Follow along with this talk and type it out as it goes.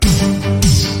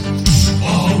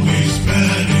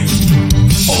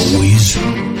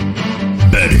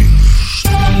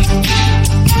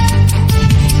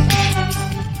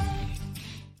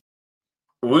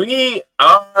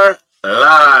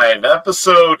85,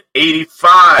 episode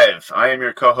 85. I am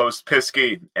your co-host,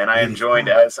 Pisky, and I am joined,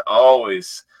 as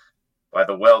always, by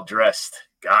the well-dressed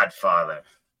Godfather.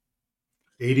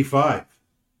 85.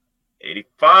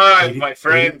 85, my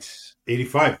friend.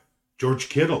 85. George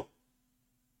Kittle.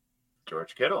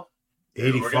 George Kittle.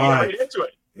 85. We're going to get right into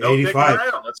it. No 85.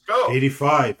 dicking around. Let's go.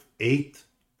 85. 8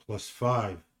 plus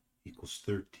 5 equals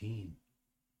 13.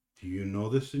 Do you know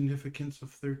the significance of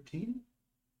 13?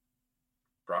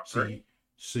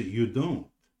 So you don't.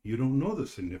 You don't know the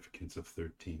significance of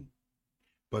 13.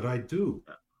 But I do.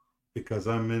 Because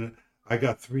I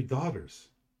got 3 daughters.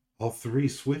 All 3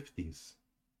 Swifties.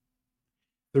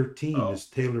 13 is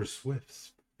Taylor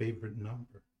Swift's favorite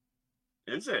number.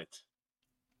 Is it?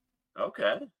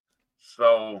 Okay.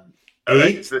 So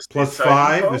 8 plus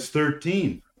 5 is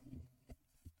 13.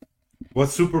 What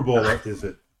Super Bowl is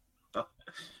it?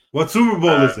 What Super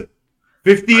Bowl is it?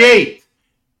 58.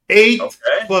 8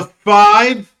 plus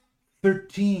 5,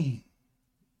 13.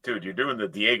 Dude, you're doing the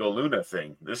Diego Luna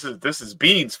thing. This is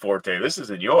Bean's forte. This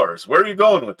isn't yours. Where are you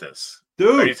going with this?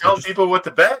 Dude, are you telling people what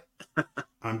to bet?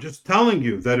 I'm just telling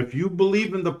you that if you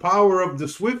believe in the power of the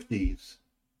Swifties,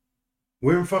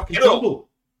 we're in fucking trouble.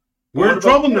 We're in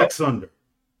trouble next Sunday.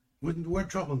 We're in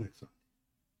trouble next Sunday.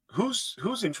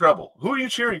 Who's in trouble? Who are you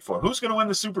cheering for? Who's going to win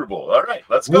the Super Bowl? All right,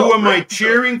 let's go. Who am I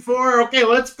cheering for? Okay,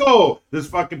 let's go. This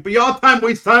fucking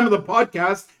waste time of the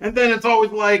podcast, and then it's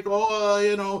always like,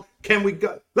 can we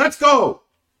go? Let's go.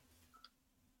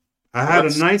 I had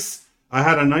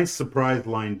a nice surprise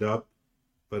lined up,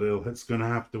 but it's gonna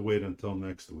have to wait until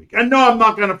next week. And no, I'm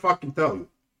not gonna fucking tell you.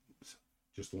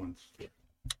 Just once.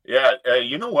 Yeah,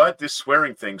 you know what? This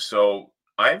swearing thing. So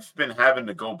I've been having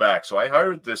to go back. So I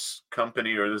hired this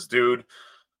company or this dude.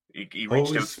 He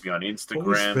reached out to me on Instagram.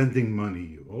 Always spending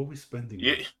money. Always spending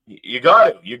money. You got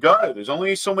it. You got it. There's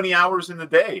only so many hours in the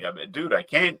day. I mean, dude, I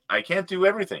can't do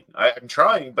everything. I'm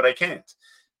trying, but I can't.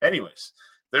 Anyways,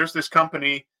 there's this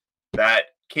company that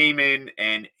came in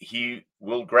and he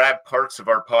will grab parts of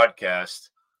our podcast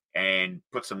and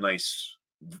put some nice,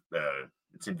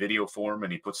 it's in video form,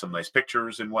 and he puts some nice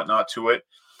pictures and whatnot to it.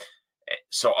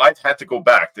 So I've had to go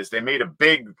back. They made a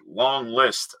big, long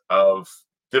list of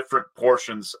different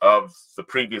portions of the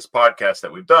previous podcast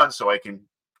that we've done, so I can,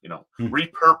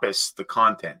 repurpose the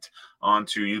content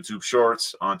onto YouTube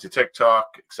Shorts, onto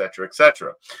TikTok, etc.,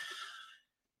 etc.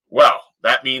 Well,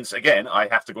 that means, again, I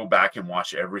have to go back and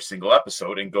watch every single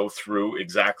episode and go through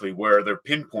exactly where they're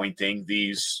pinpointing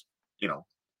these,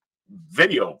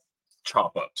 video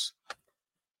chop-ups.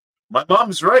 My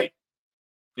mom's right.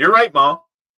 You're right, Mom.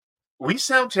 We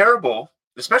sound terrible,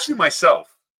 especially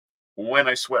myself, when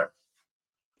I swear.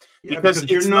 Yeah, because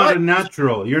you're not a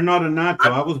natural. You're not a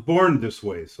natural. I was born this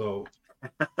way, so.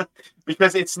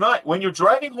 Because it's not. When you're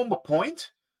driving home a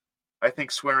point, I think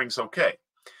swearing's okay.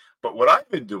 But what I've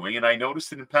been doing, and I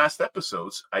noticed it in past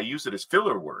episodes, I use it as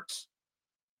filler words.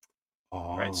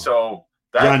 Oh. Right? So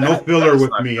no filler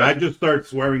with me. Good. I just start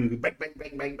swearing. Bang, bang,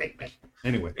 bang, bang, bang, bang.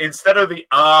 Anyway. Instead of the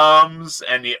ums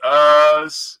and the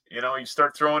uhs, you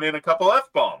start throwing in a couple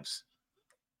F-bombs.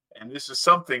 And this is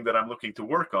something that I'm looking to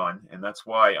work on, and that's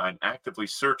why I'm actively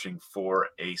searching for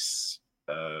a,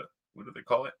 what do they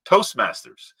call it?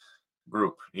 Toastmasters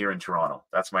group here in Toronto.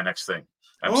 That's my next thing.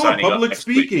 I'm signing public up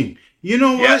speaking. Week. You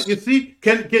know what? You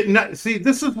see,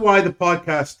 this is why the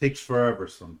podcast takes forever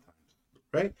sometimes,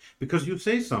 right? Because you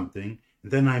say something,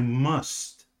 and then I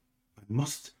must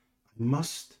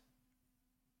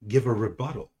give a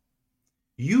rebuttal.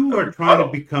 You are trying to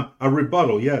become a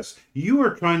rebuttal, yes. You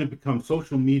are trying to become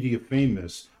social media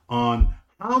famous on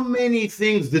how many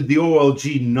things did the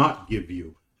OLG not give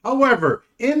you. However,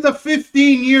 in the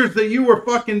 15 years that you were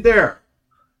fucking there,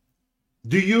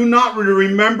 do you not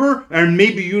remember, and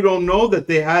maybe you don't know, that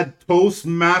they had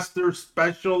Toastmaster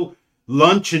special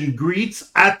lunch and greets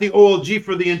at the OLG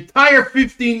for the entire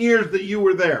 15 years that you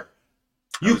were there?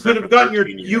 You could have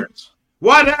gotten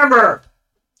whatever.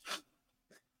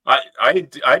 I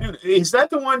do. Is that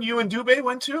the one you and Dubé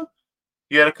went to?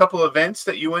 You had a couple events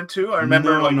that you went to. I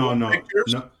remember.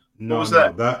 No. Was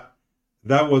that?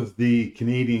 That was the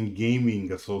Canadian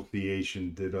Gaming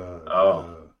Association did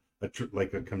a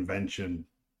convention.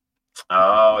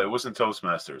 Oh, it wasn't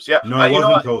Toastmasters. Yeah, no, it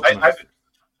wasn't Toastmasters.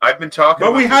 I've been talking.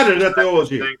 But we had it at the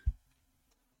OLG.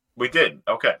 We did.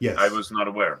 Okay. Yes. I was not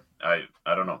aware. I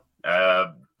don't know.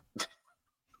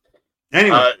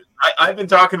 Anyway. I've been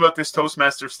talking about this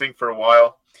Toastmasters thing for a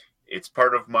while. It's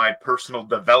part of my personal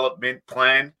development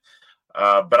plan,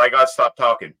 but I got to stop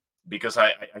talking because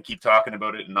I keep talking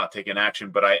about it and not taking action.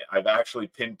 But I've actually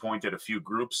pinpointed a few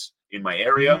groups in my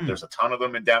area. There's a ton of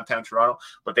them in downtown Toronto,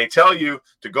 but they tell you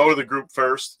to go to the group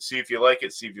first, see if you like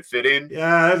it, see if you fit in.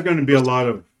 Yeah, there's going to be a lot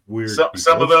of weird people.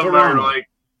 Some of them Toronto. are like,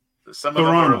 some of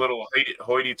them are a little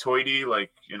hoity-toity,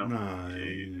 like, you know. Nah,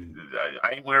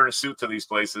 I ain't wearing a suit to these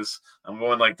places. I'm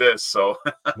going like this, so.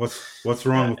 What's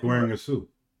wrong with wearing a suit?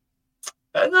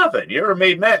 Nothing. You're a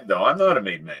made man, though. I'm not a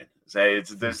made man.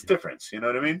 There's difference. You know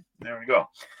what I mean? There we go.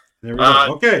 There we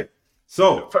go. Okay.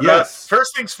 So, yes.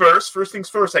 First things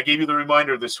first. I gave you the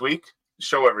reminder this week.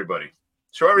 Show everybody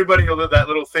that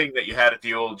little thing that you had at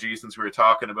the OLG, since we were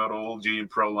talking about OLG and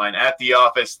Proline at the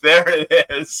office. There it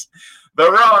is. The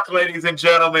Rock, ladies and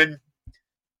gentlemen.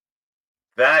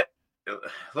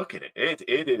 Look at it.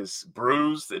 It is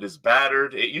bruised. It is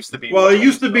battered. It used to be. Well, it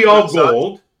used to be all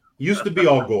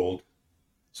gold.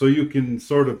 So you can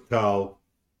sort of tell,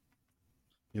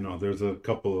 you know, there's a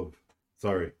couple of,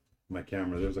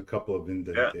 there's a couple of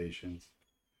indentations.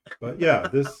 Yeah. But yeah,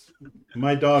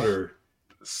 my daughter.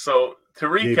 So to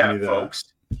recap,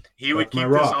 folks, he would keep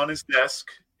this on his desk.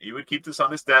 He would keep this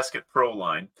on his desk at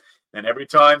Proline. And every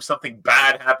time something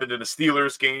bad happened in a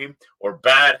Steelers game, or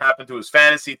bad happened to his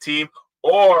fantasy team,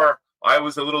 or I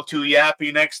was a little too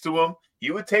yappy next to him,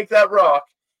 he would take that rock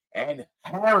and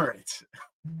hammer it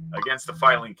against the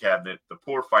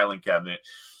poor filing cabinet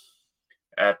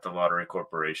at the Lottery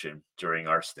Corporation during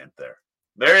our stint there.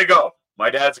 There you go. My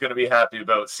dad's going to be happy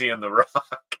about seeing the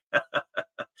Rock.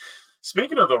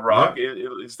 Speaking of the Rock,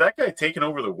 is that guy taking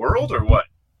over the world or what?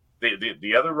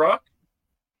 The other Rock?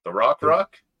 The Rock?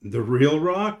 The real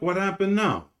Rock? What happened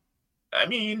now? I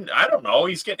mean, I don't know.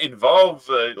 He's getting involved.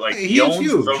 He owns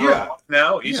huge. The Rock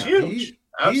now. He's huge.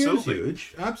 Absolutely. He is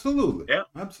huge. Absolutely. Yeah.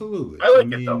 Absolutely. I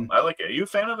like it, though. I like it. Are you a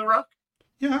fan of The Rock?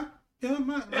 Yeah.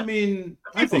 I mean,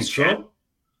 I think so.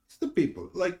 It's the people.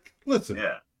 Like, listen.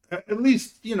 Yeah. At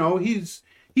least, you know, he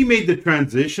made the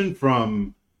transition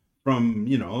from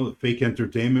the fake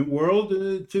entertainment world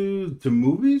to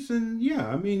movies, and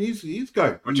I mean, he's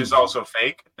got, which is also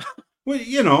fake.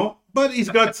 Well, but he's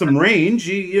got some range,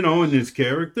 in his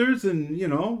characters, and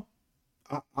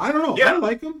I don't know. Yeah. I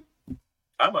like him.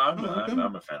 I'm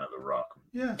a fan of The Rock.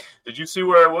 Yeah. Did you see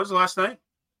where I was last night?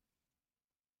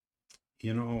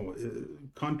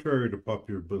 Contrary to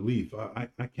popular belief, I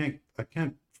can't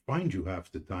find you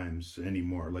half the times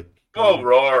anymore. Like,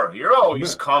 Roar, you're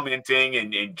always commenting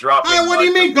and dropping. What do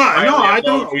you mean, God? No, I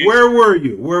don't. Where were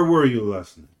you? Where were you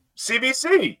last night?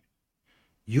 CBC.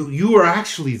 You were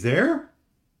actually there?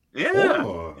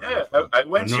 Yeah. I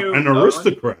went to an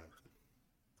aristocrat.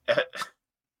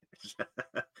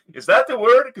 Is that the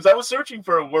word? Because I was searching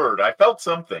for a word. I felt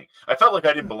something. I felt like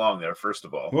I didn't belong there, first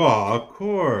of all. Well, of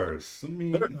course. I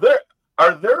mean,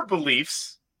 are their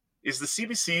beliefs, is the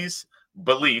CBC's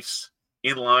beliefs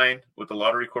in line with the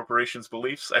Lottery Corporation's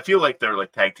beliefs? I feel like they're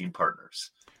like tag team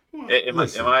partners. Well, am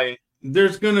I?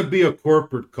 There's going to be a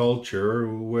corporate culture,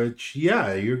 which,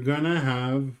 you're going to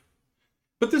have.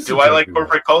 But this. Do I like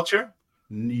corporate culture?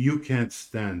 You can't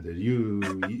stand it. You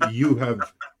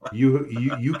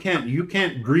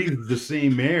can't breathe the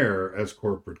same air as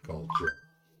corporate culture.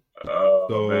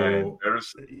 Oh, man.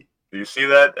 Do you see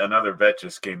that? Another bet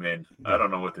just came in. I don't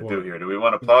know what to do here. Do we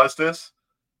want to pause this?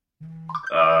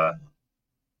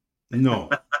 No.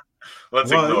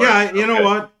 Let's ignore it. You know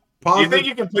what? You think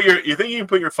you can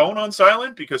put your phone on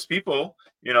silent because people,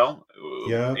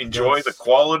 enjoy the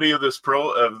quality of this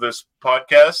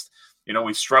podcast.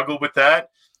 We struggle with that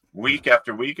week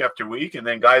after week after week, and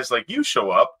then guys like you show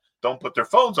up, don't put their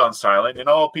phones on silent, and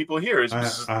all people hear is.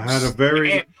 I had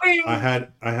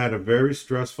a very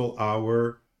stressful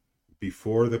hour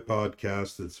before the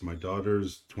podcast. It's my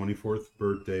daughter's 24th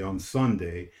birthday on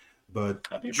Sunday, but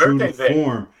true to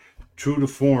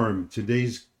form,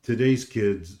 today's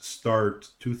kids start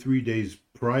 2-3 days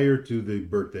prior to the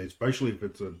birthday, especially if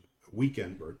it's a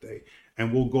weekend birthday,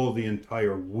 and we'll go the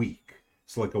entire week.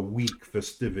 It's like a week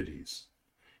festivities,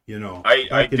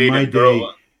 Back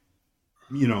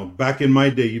in my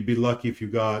day, you'd be lucky if you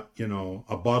got,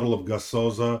 a bottle of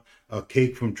gasosa, a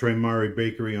cake from Tremari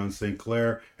Bakery on St.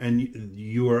 Clair, and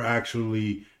you were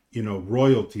actually,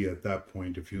 royalty at that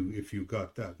point if you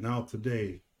got that. Now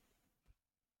today,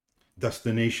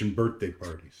 destination birthday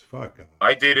parties. Fuck.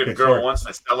 I dated a girl once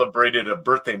that celebrated a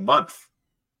birthday month.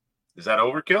 Is that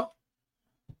overkill?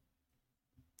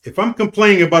 If I'm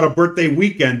complaining about a birthday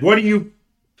weekend, what do you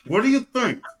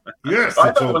think? Yes,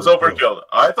 I thought it was overkill.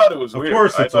 I thought it was weird. Of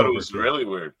course, I thought it was really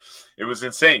weird. It was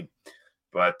insane.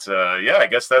 But I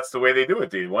guess that's the way they do it,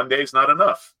 dude. One day's not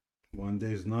enough. One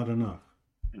day's not enough.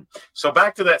 So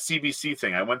back to that CBC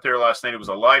thing. I went there last night. It was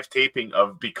a live taping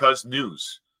of Because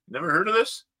News. Never heard of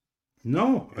this?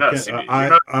 No,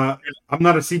 I'm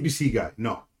not a CBC guy.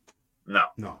 No. No.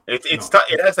 No. It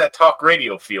has that talk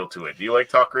radio feel to it. Do you like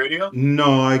talk radio?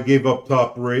 No, I gave up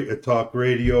talk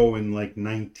radio in like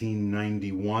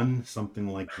 1991, something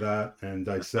like that, and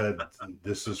I said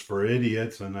this is for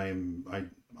idiots, and I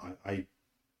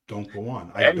don't go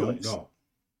on. I don't know.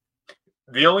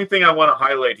 The only thing I want to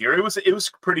highlight here, it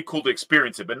was pretty cool to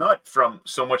experience it, but not from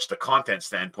so much the content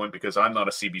standpoint, because I'm not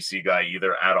a CBC guy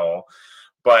either at all.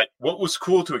 But what was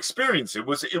cool to experience it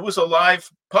was a live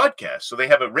podcast. So they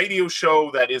have a radio show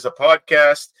that is a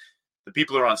podcast. The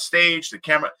people are on stage, the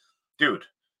camera. Dude,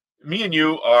 me and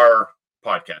you are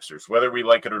podcasters, whether we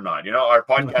like it or not. You know, our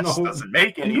podcast doesn't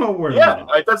make any. No, we're not.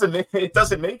 It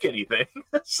doesn't make anything.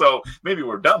 So maybe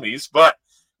we're dummies, but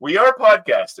we are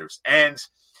podcasters. And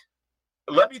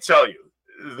let me tell you,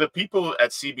 the people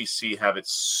at CBC have it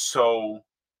so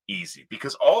easy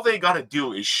because all they got to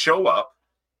do is show up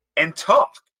and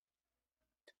talk.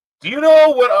 Do you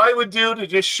know what I would do to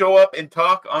just show up and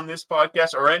talk on this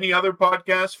podcast or any other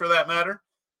podcast for that matter?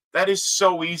 That is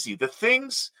so easy. The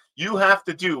things you have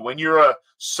to do when you're a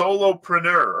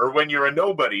solopreneur or when you're a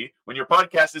nobody, when your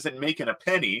podcast isn't making a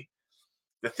penny,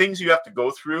 the things you have to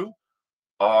go through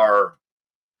are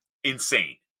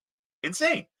insane.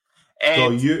 Insane.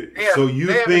 And so you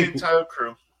think an entire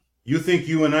crew. You think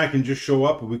you and I can just show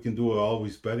up and we can do an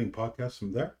Always Betting podcast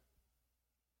from there?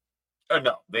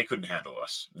 No, they couldn't handle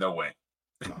us. No way.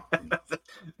 No.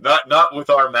 not with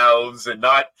our mouths and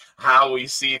not how we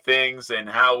see things and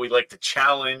how we like to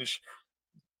challenge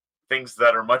things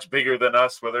that are much bigger than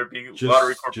us, whether it be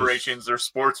lottery corporations or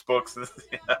sports books.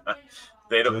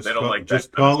 They don't like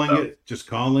that. Just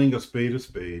calling a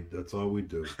spade. That's all we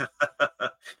do.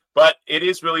 But it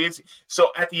is really easy.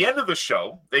 So at the end of the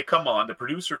show, they come on, the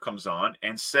producer comes on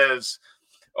and says,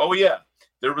 "Oh yeah,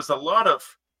 there was a lot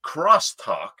of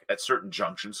crosstalk at certain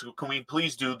junctions. So can we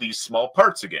please do these small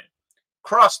parts again?"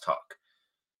 Crosstalk.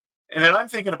 And then I'm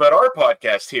thinking about our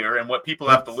podcast here and what people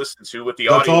have to listen to with the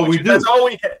audio. That's all we do. That's all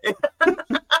we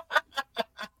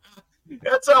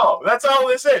That's all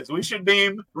this is. We should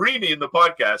rename the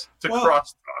podcast to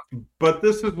Crosstalk. But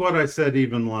this is what I said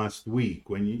even last week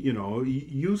when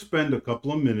you spend a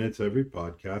couple of minutes every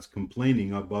podcast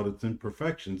complaining about its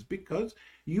imperfections because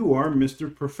you are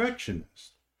Mr.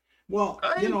 Perfectionist. Well,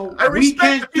 I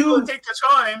respect the people that take the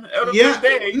time out of their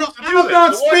day. No, I'm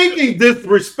not speaking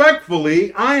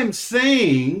disrespectfully. I am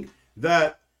saying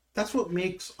that that's what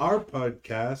makes our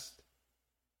podcast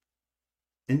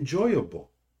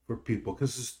enjoyable for people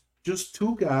because it's just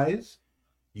two guys.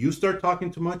 You start talking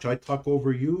too much, I talk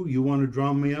over you. You want to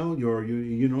drown me out.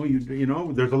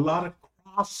 There's a lot of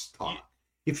crosstalk.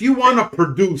 If you want a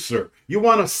producer, you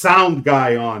want a sound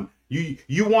guy on.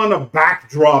 You want a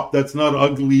backdrop that's not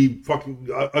ugly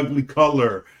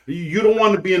color. You don't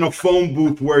want to be in a phone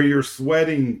booth where you're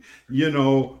sweating,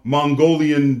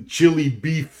 Mongolian chili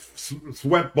beef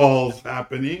sweat balls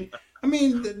happening. I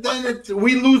mean, then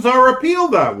we lose our appeal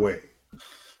that way.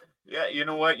 Yeah, you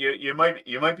know what? You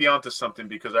might be onto something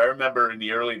because I remember in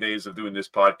the early days of doing this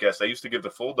podcast, I used to give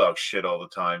the full dog shit all the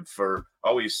time for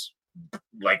always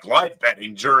like live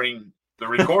betting during the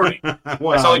recording.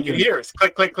 That's all you can hear is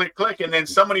click, click, click, click. And then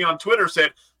somebody on Twitter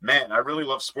said, "Man, I really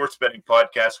love sports betting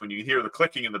podcasts when you hear the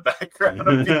clicking in the background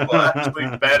of people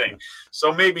actually betting."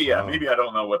 So maybe I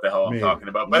don't know what the hell I'm talking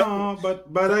about. But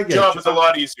I get the job is a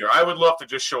lot easier. I would love to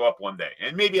just show up one day.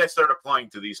 And maybe I start applying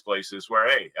to these places where,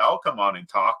 hey, I'll come on and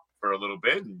talk for a little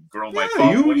bit and grow my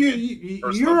following.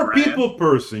 You're a people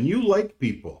person. You like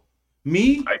people.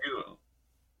 Me? I do.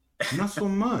 Not so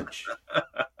much.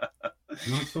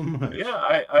 Not so much. Yeah,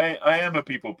 I am a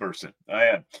people person. I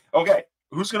am. Okay,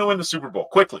 who's going to win the Super Bowl?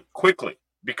 Quickly,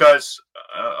 because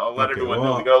I'll let everyone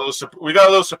know we got a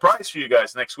little surprise for you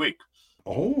guys next week.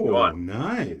 Oh,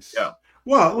 nice. Yeah.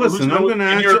 Well, listen, I'm going to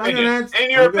answer. In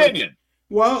your opinion.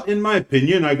 Well, in my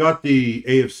opinion, I got the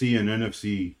AFC and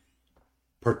NFC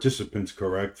participants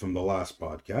correct from the last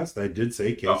podcast. I did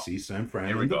say KC, San Fran.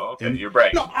 Here we go. Okay, you're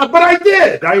bragging. No, but I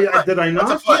did. Did I not?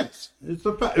 That's a flex. It's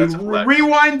a fact.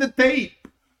 Rewind the tape.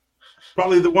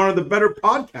 Probably one of the better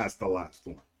podcasts, the last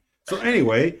one. So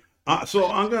anyway, so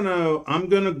I'm gonna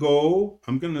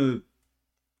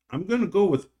go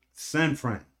with San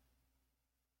Fran.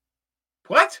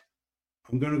 What?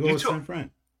 I'm gonna go with San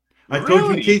Fran. I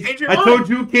told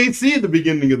you KC at the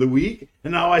beginning of the week,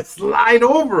 and now I slide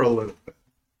over a little bit.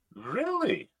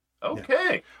 Really?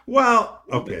 Okay. Yeah. Well,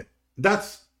 okay.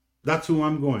 That's who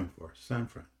I'm going for, San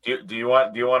Fran. Do you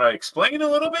want to explain a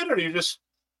little bit, or are you just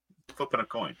flipping a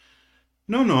coin?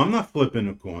 No, I'm not flipping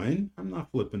a coin. I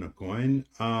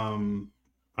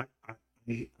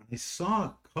saw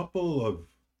a couple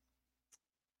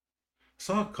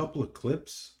of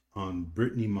clips on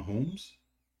Brittany Mahomes.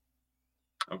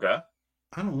 Okay.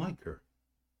 I don't like her.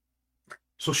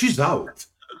 So she's out.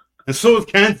 And so is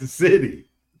Kansas City.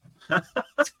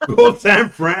 Go San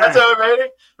Fran. That's how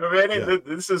we're rating. Yeah.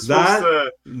 This is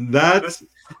supposed to.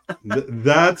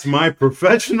 That's my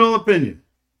professional opinion.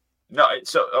 No,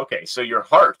 so your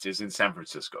heart is in San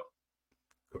Francisco.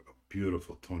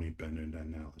 Beautiful Tony Bennett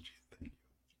analogy. Thank you.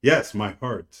 Yes, my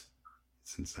heart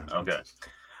is in San Francisco.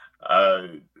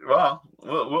 Okay. Well,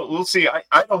 we'll see.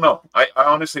 I don't know. I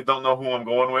honestly don't know who I'm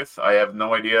going with. I have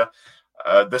no idea.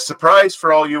 The surprise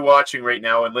for all you watching right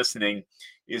now and listening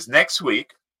is next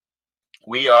week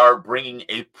we are bringing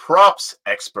a props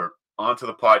expert onto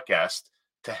the podcast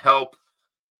to help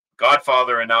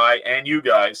Godfather and I and you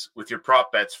guys with your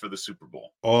prop bets for the Super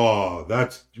Bowl. Oh,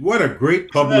 that's what a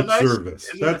great public service.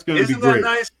 That's going to be great. Isn't that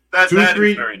nice? That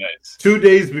is very nice. 2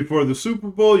 days before the Super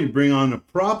Bowl, you bring on a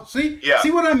prop. See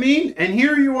what I mean? And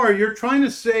here you are. You're trying to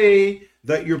say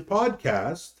that your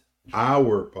podcast,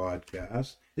 our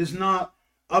podcast, is not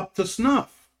up to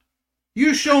snuff.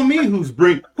 You show me who's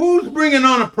bringing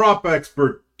on a prop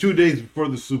expert 2 days before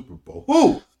the Super Bowl.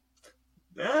 Who?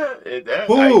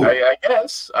 Who? I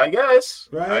guess. Right.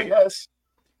 I guess.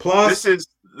 Plus,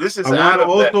 this is. I want to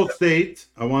also state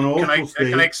a little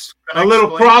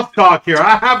crosstalk here.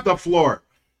 I have the floor.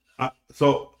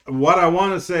 So what I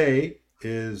want to say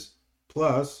is,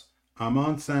 plus, I'm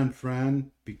on San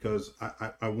Fran because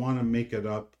I want to make it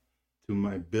up to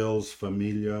my Bills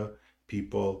familia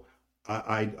people.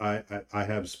 I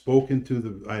have spoken to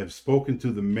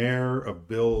the mayor of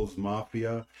Bills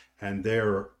Mafia, and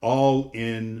they're all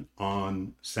in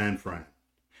on San Fran.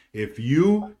 If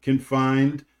you can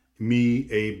find me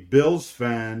a Bills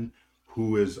fan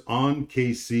who is on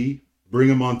KC, bring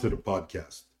him onto the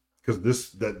podcast because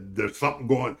there's something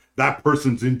going. That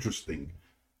person's interesting.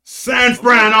 San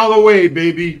Fran all the way,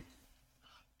 baby.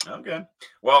 Okay.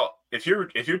 Well, if you're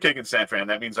taking San Fran,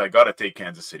 that means I got to take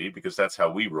Kansas City because that's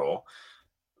how we roll.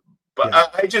 But yeah.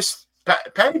 I just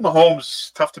Patty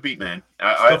Mahomes, tough to beat, man.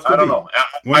 I don't know.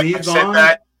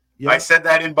 I said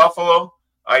that in Buffalo.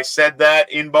 I said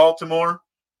that in Baltimore.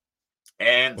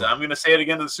 And I'm going to say it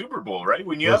again in the Super Bowl, right?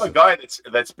 When you have a guy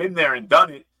that's been there and done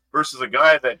it versus a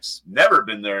guy that's never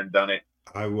been there and done it.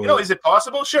 Is it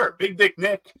possible? Sure. Big Dick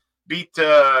Nick beat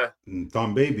Tommy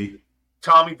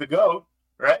the GOAT.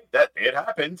 Right, that it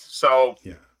happened. So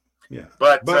yeah.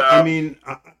 But I mean,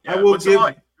 I will give.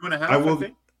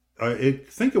 2.5. I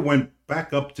think it went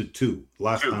back up to 2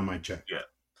 last time I checked. Yeah.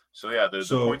 So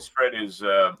the point spread is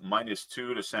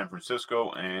 -2 to San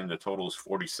Francisco, and the total is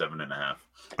 47.5.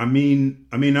 I mean,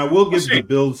 I will give the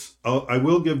Bills. I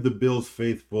will give the Bills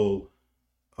faithful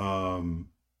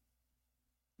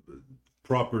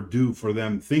proper due for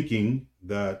them thinking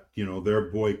that their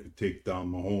boy could take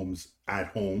down Mahomes at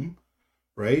home.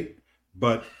 Right,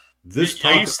 but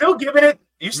are you still giving it?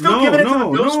 You still giving it to the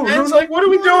Bills fans? Like, what are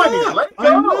we doing here? Let go.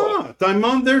 I'm not. I'm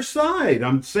on their side.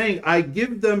 I'm saying I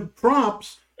give them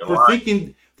props for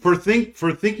thinking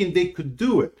they could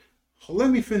do it. Let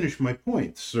me finish my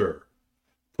point, sir,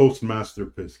 Postmaster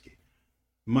Pisky.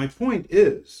 My point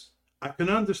is, I can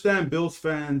understand Bills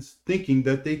fans thinking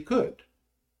that they could,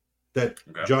 that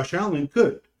Josh Allen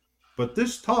could, but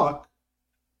this talk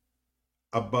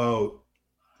about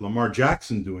Lamar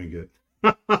Jackson doing it.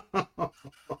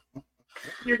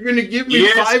 You're going to give me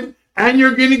 5, and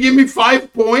you're going to give me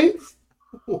 5 points?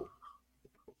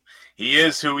 He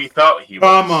is who he thought he was.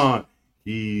 Come on.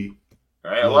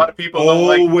 A lot of people don't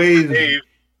like Dave.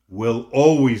 Will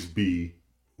always be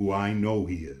who I know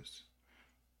he is.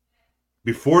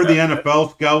 Before the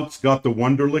NFL scouts got the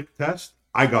Wonderlic test,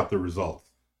 I got the results.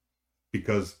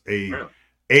 Because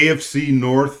AFC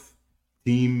North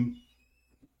team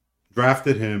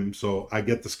drafted him, so I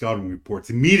get the scouting reports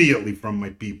immediately from my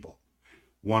people.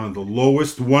 One of the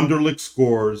lowest Wonderlic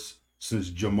scores since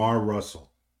Jamar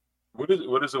Russell. What is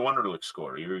a Wonderlic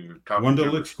score? You're talking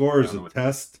Wonderlic score is a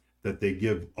test that they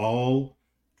give all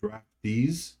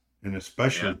draftees and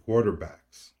especially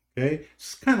quarterbacks. Okay,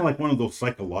 it's kind of like one of those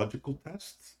psychological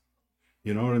tests.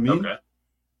 You know what I mean? Okay.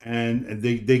 And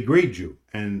they grade you,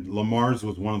 and Lamar's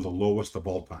was one of the lowest of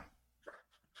all time.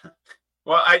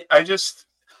 Well, I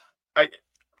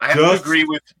have to agree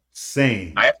with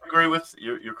saying. I have to agree with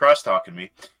you're cross talking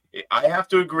me. I have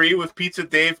to agree with Pizza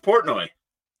Dave Portnoy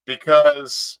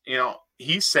because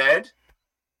he said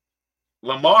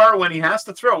Lamar when he has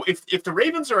to throw. If the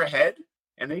Ravens are ahead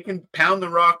and they can pound the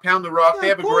rock, they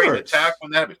have a great attack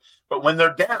when that happens. But when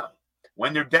they're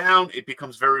down, it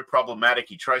becomes very problematic.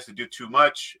 He tries to do too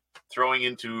much. Throwing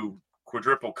into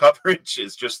quadruple coverage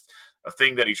is just a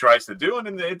thing that he tries to do,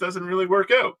 and it doesn't really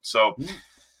work out. So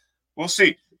we'll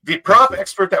see. The prop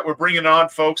expert that we're bringing on,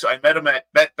 folks, I met him at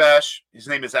Bet Bash. His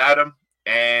name is Adam,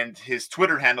 and his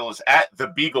Twitter handle is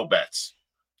 @TheBeagleBets.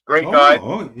 Great guy.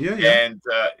 And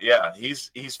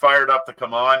he's fired up to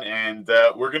come on, and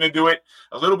we're going to do it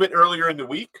a little bit earlier in the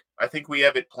week. I think we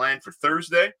have it planned for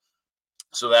Thursday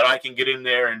so that I can get in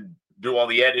there and do all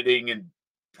the editing and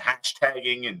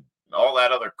hashtagging and all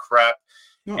that other crap.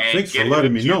 Thanks for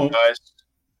letting me know.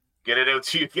 Get it out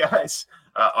to you guys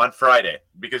on Friday,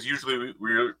 because usually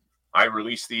I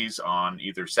release these on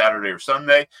either Saturday or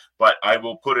Sunday, but I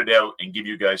will put it out and give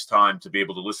you guys time to be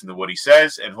able to listen to what he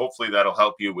says, and hopefully that'll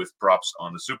help you with props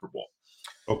on the Super Bowl.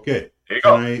 Okay.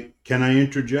 Can I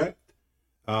interject?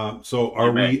 So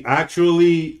are we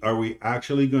actually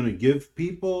going to give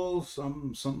people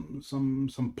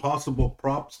some possible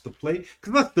props to play?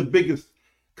 Because that's the biggest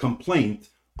complaint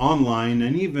online,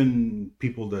 and even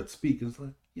people that speak is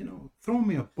like, throw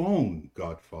me a bone,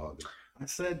 Godfather. I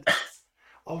said,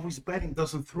 always betting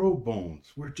doesn't throw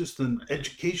bones. We're just an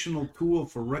educational tool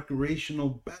for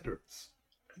recreational bettors.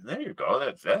 There you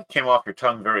go. That came off your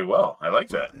tongue very well. I like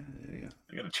that.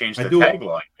 You're going to change the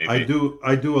tagline. Maybe.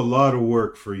 I do a lot of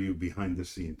work for you behind the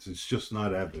scenes. It's just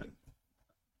not evident.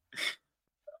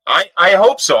 I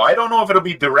hope so. I don't know if it'll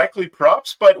be directly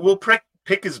props, but we'll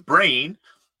pick his brain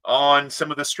on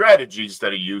some of the strategies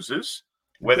that he uses,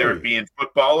 whether it be in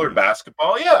football or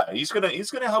basketball. Yeah, he's gonna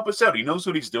help us out. He knows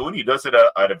what he's doing. He does it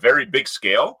at a very big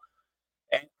scale,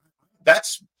 and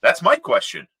that's my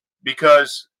question.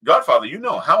 Because Godfather,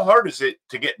 how hard is it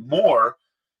to get more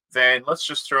than, let's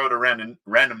just throw out a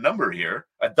random number here,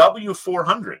 a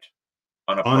W400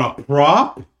 on a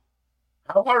prop?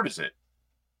 How hard is it?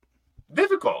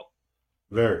 Difficult.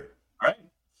 Very. Right.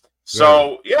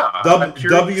 So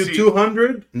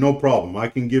W200, no problem. I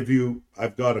can give you.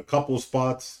 I've got a couple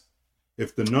spots.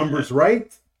 If the number's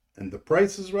right and the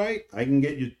price is right, I can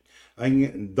get you. I can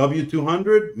get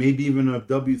W200, maybe even a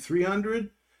W300.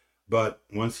 But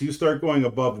once you start going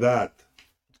above that,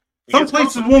 some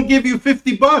places won't give you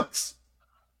 $50.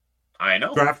 I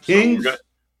know. DraftKings. So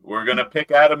we're gonna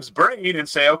pick Adam's brain and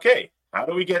say, okay, how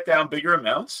do we get down bigger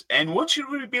amounts, and what should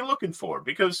we be looking for?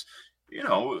 Because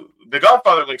the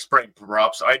Godfather likes playing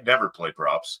props. I'd never play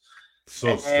props.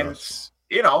 So stressful.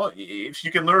 If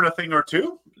you can learn a thing or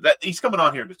two, that he's coming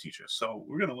on here to teach us. So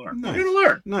we're gonna learn. Nice. We're gonna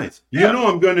learn. Nice. Yeah.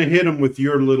 I'm gonna hit him with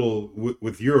your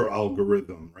with your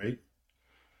algorithm, right?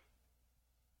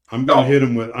 I'm gonna hit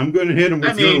him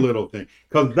with your little thing,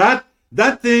 because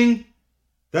that thing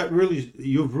that really,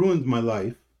 you've ruined my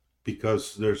life,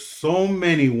 because there's so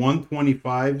many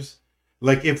 125s.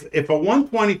 Like if a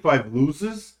 125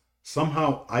 loses,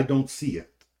 somehow I don't see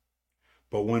it.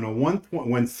 But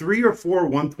when 3 or 4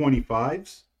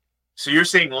 125s. So you're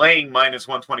saying laying minus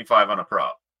 125 on a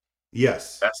prop?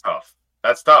 Yes. That's tough.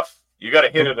 You got to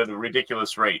hit it at a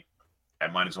ridiculous rate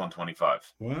at minus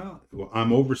 125. Well,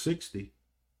 I'm over 60.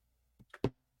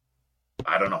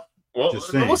 I don't know. Well,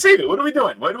 we'll save it. What are we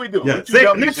doing?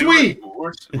 Yeah, next week.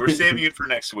 We're saving it for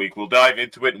next week. We'll dive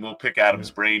into it, and we'll pick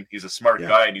Adam's brain. He's a smart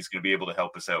guy, and he's going to be able to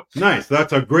help us out. Nice.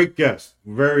 That's a great guess.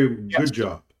 Very good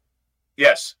job.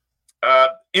 Yes.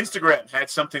 Instagram had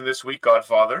something this week,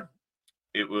 Godfather.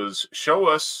 It was show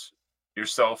us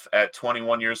yourself at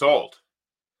 21 years old.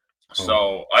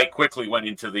 So I quickly went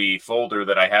into the folder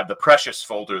that I have, the precious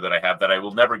folder that I have, that I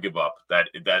will never give up,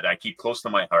 that I keep close to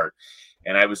my heart.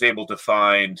 And I was able to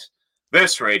find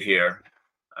this right here.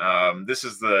 This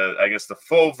is the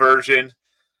full version.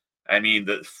 I mean,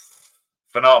 the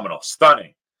phenomenal,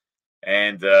 stunning.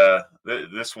 And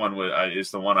this one is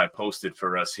the one I posted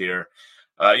for us here.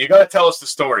 You got to tell us the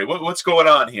story. What's going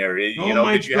on here? Did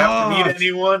you have to meet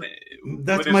anyone?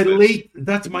 That's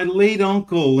my late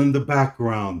uncle in the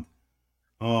background.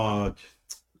 Oh,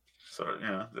 so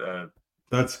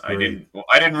that's great.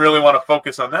 I didn't really want to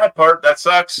focus on that part. That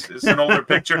sucks. It's an older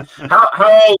picture.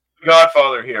 How old is the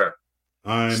Godfather here?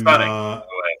 I'm stunning.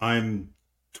 I'm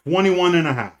 21 and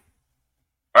a half.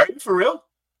 Are you for real?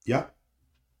 Yeah.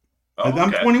 Oh,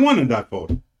 I'm 21 in that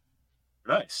photo.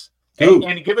 Nice. And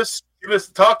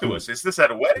talk to us. Is this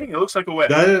at a wedding? It looks like a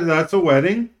wedding. That's a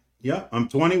wedding. Yeah, I'm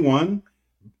 21.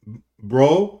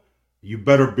 Bro, you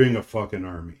better bring a fucking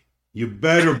army. You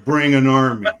better bring an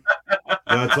army.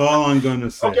 That's all I'm going to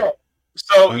say. Okay.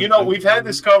 So, we've had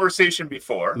this conversation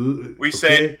before. We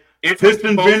said, if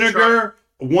piston vinegar,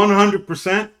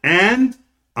 100%, and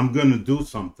I'm going to do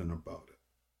something about it.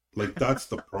 Like, that's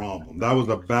the problem. That was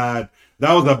a bad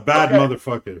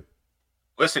motherfucker.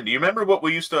 Listen, do you remember what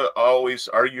we used to always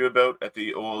argue about at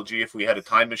the OLG if we had a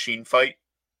time machine fight?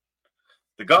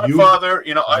 The Godfather,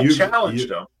 I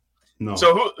challenged him. No.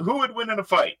 So who would win in a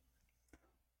fight?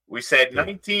 We said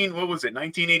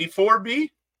 1984,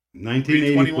 B?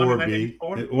 1984 B.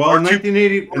 Well,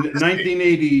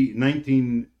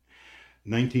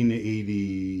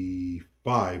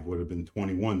 1985 would have been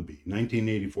 21 B.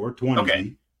 1984, 20 Okay.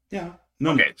 B. Yeah.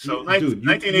 No, okay, so dude,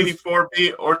 1984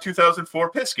 B or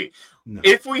 2004 Pisky. No.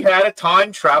 If we had a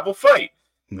time travel fight,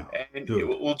 No, and dude.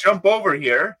 we'll jump over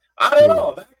here. I don't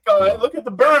know. That guy, look at the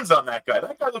burns on that guy.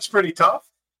 That guy looks pretty tough.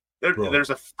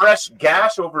 There's a fresh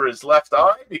gash over his left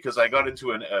eye because I got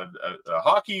into a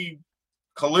hockey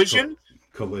collision,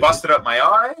 busted up my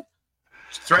eye,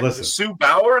 threatened to sue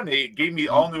Bauer, and they gave me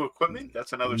all new equipment.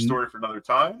 That's another story for another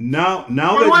time. Now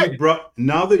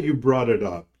that you brought it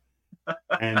up,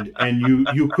 and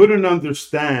you couldn't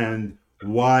understand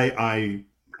why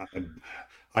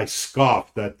I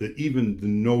scoffed at even the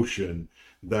notion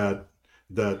that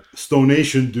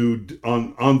Stonation dude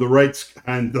on the right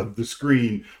hand of the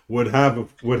screen would have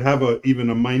even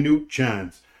a minute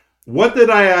chance. What did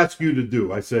I ask you to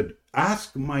do? I said,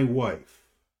 ask my wife.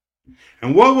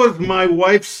 And what was my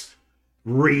wife's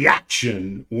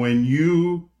reaction when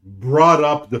you brought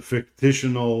up the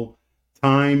fictional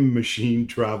time machine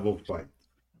travel fight?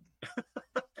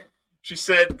 She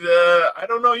said, I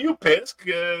don't know you, Pisk.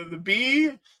 The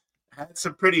bee had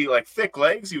some pretty thick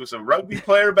legs. He was a rugby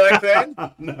player back then.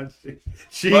 No,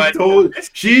 she told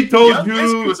you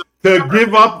to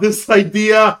give up this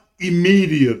idea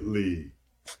immediately.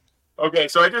 Okay,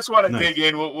 so I just want to dig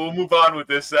in. We'll move on with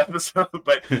this episode,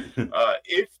 but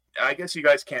if I guess you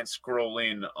guys can't scroll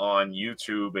in on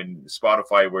YouTube and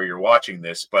Spotify where you're watching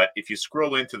this, but if you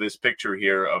scroll into this picture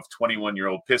here of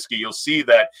 21-year-old Pisky, you'll see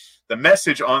that the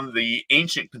message on the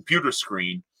ancient computer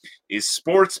screen is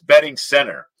Sports Betting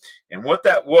Center. And what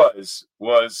that was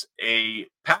a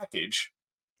package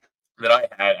that I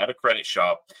had at a credit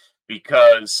shop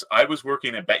because I was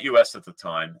working at BetUS at the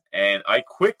time, and I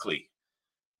quickly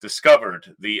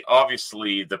discovered the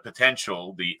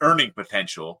earning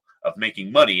potential of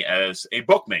making money as a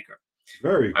bookmaker.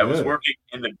 Very good. I was working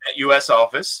in the BetUS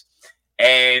office,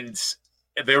 and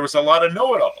there was a lot of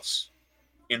know-it-alls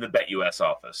in the BetUS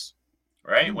office,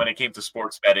 right? When it came to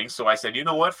sports betting. So I said, you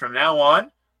know what? From now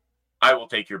on, I will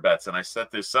take your bets. And I set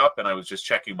this up, and I was just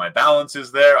checking my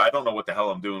balances there. I don't know what the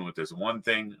hell I'm doing with this one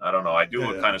thing. I don't know. I do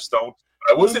look kind of stoned.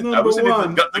 But I wasn't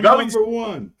the gummies. Number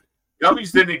one.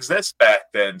 Gummies didn't exist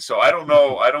back then, so I don't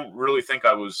know. I don't really think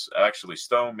I was actually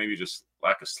stoned. Maybe just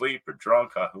lack of sleep or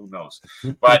drunk. Who knows?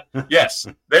 But yes,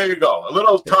 there you go. A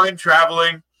little time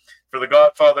traveling for the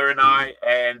Godfather and I.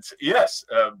 And yes,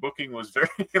 booking was very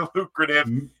lucrative.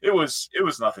 It was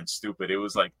nothing stupid. It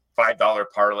was like $5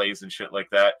 parlays and shit like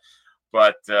that.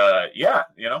 But yeah,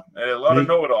 a lot of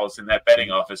know-it-alls in that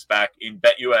betting office back in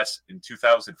BetUS in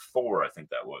 2004, I think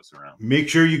that was around. Make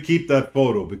sure you keep that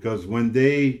photo because when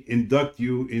they induct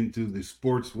you into the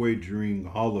Sports Wagering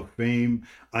Hall of Fame,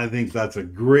 I think that's a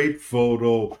great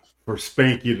photo for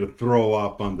Spanky to throw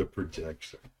up on the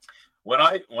projection. When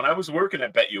I was working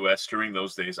at BetUS during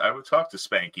those days, I would talk to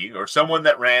Spanky or someone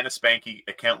that ran a Spanky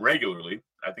account regularly.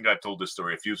 I think I've told this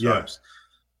story a few times.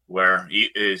 Where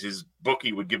his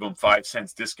bookie would give him 5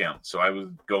 cents discount. So I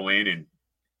would go in and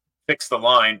fix the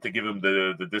line to give him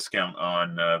the discount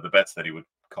on the bets that he would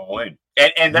call in.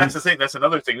 And that's the thing. That's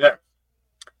another thing there.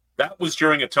 That was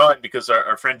during a time because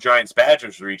our friend Giants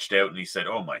Badgers reached out and he said,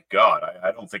 oh my God,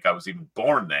 I don't think I was even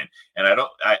born then. And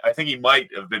I think he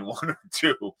might have been one or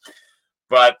two.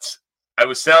 But I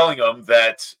was telling him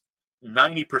that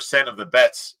 90% of the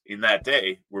bets in that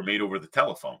day were made over the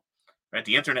telephone. Right,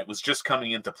 the internet was just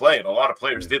coming into play, and a lot of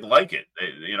players didn't like it.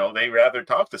 They rather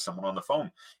talk to someone on the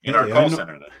phone in our call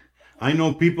center. Then I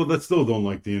know people that still don't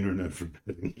like the internet for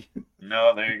betting.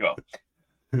 No, there you go.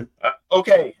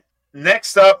 Okay,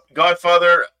 next up,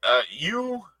 Godfather,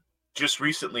 you just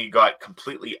recently got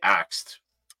completely axed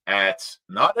at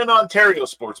not an Ontario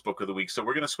Sportsbook of the Week, so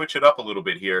we're going to switch it up a little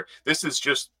bit here. This is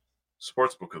just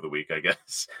Sportsbook of the Week, I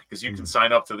guess, because you can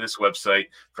sign up to this website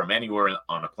from anywhere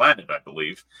on the planet, I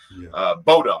believe.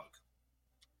 Bodog.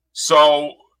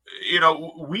 So,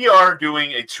 we are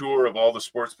doing a tour of all the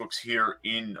sports books here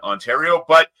in Ontario,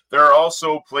 but there are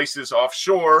also places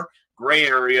offshore, gray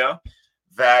area,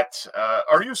 that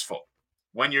are useful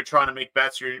when you're trying to make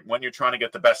bets, when you're trying to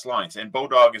get the best lines. And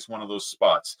Bodog is one of those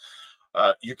spots.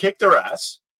 You kicked their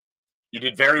ass. You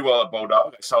did very well at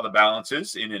Bodog. I saw the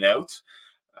balances in and out.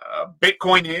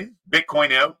 Bitcoin in,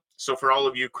 Bitcoin out. So for all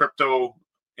of you crypto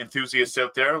enthusiasts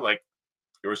out there, like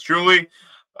yours truly,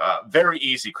 very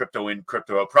easy crypto in,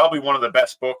 crypto out. Probably one of the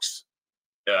best books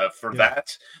for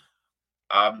that.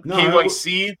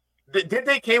 KYC. Did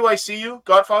they KYC you,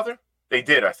 Godfather? They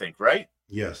did, I think, right?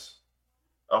 Yes.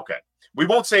 Okay. We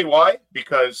won't say why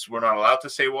because we're not allowed to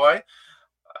say why.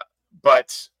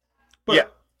 But yeah.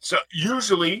 So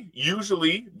usually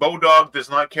Bodog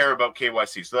does not care about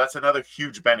KYC. So that's another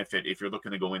huge benefit if you're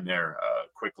looking to go in there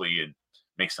quickly and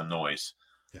make some noise.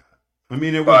 Yeah, I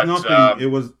mean, it was nothing.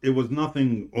 It was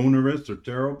nothing onerous or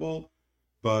terrible,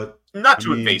 but not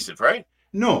too invasive, right?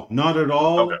 No, not at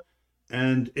all. Okay.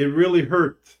 And it really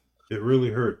hurt. It really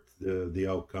hurt the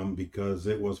outcome because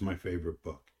it was my favorite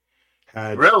book.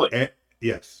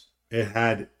 Yes, it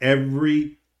had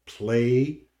every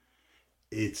play.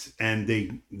 And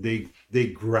they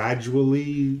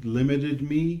gradually limited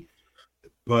me,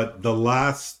 but the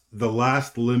last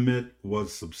limit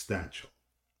was substantial,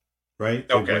 right?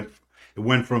 Okay. It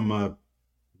went from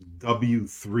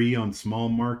W3 on small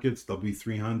markets,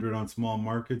 W300 on small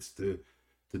markets to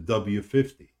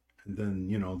W50, and then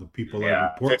the people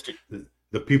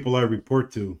the people I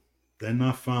report to, they're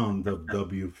not found of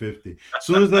W50. As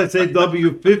soon as I say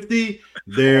W50,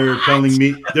 they're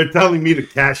telling me to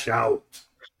cash out.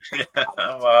 Yeah,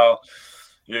 well,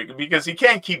 because you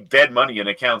can't keep dead money in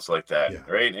accounts like that,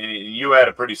 right? And you had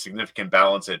a pretty significant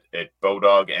balance at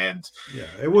Bodog, and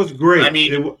it was great. I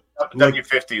mean,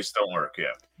 W50s don't work.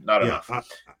 Yeah, not enough.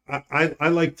 I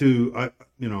like to,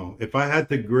 if I have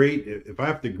to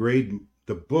grade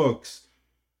the books,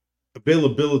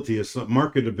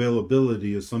 market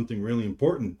availability is something really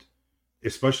important,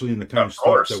 especially in the kind of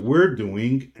stuff that we're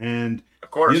doing. And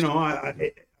of course,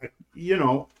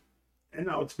 and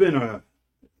now it's been a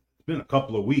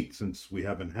couple of weeks since we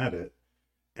haven't had it,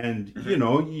 and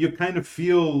you kind of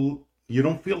feel you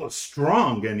don't feel as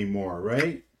strong anymore,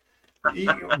 right?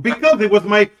 Because it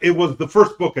was the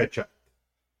first book I checked.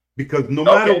 Because no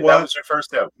matter what, that was your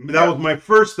first out. That was my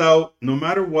first out. No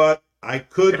matter what, I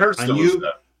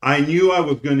knew I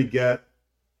was going to get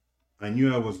a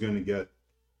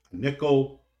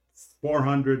nickel,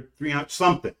 400, 300,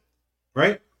 something,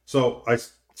 right? So I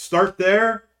start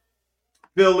there,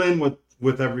 fill in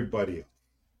with everybody else,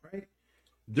 right?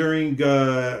 During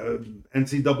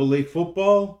NCAA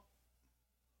football,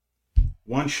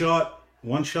 one shot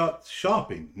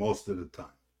shopping most of the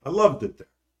time. I loved it there.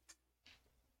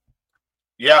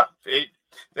 Yeah,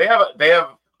 they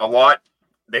have a lot.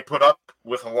 They put up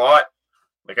with a lot.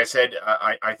 Like I said,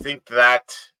 I think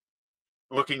that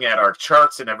looking at our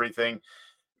charts and everything,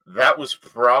 that was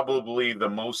probably the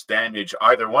most damage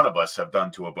either one of us have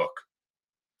done to a book.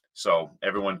 So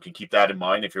everyone can keep that in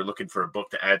mind if you're looking for a book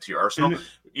to add to your arsenal.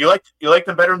 You like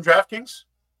them better than DraftKings?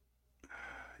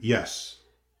 Yes.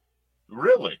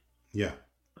 Really? Yeah.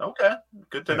 Okay.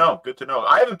 Good to know. Good to know.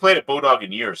 I haven't played at Bodog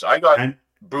in years. I got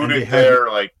booted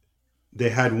there. They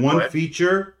had one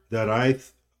feature that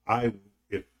if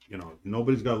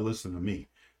nobody's got to listen to me,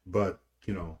 but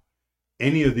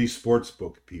any of these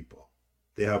sportsbook people,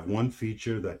 they have one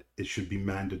feature that it should be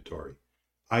mandatory.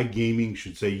 iGaming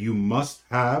should say you must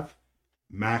have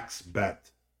max bet.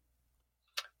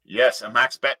 Yes, a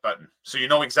max bet button, so you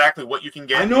know exactly what you can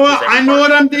get. I know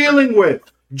what I'm dealing with.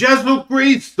 Jesu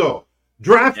Cristo,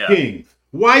 DraftKings. Yeah.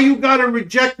 Why you gotta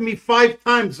reject me 5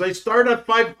 times? I start at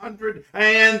 500,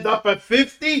 I end up at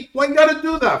 50. What you gotta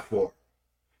do that for?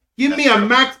 Give me a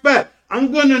max bet.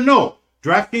 I'm gonna know.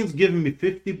 DraftKings giving me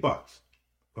 $50.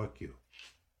 Fuck you.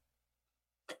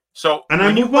 So and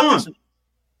I move on.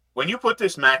 When you put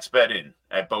this max bet in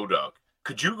at Bodog,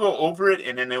 could you go over it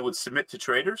and then it would submit to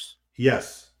traders?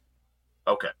 Yes.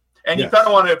 Okay. And you kind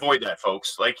of want to avoid that,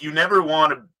 folks. Like, you never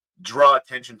want to draw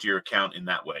attention to your account in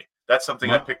that way. That's something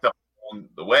I picked up along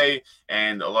the way,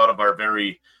 and a lot of our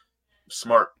very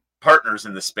smart partners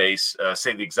in the space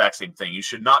say the exact same thing. You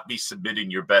should not be submitting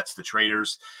your bets to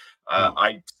traders.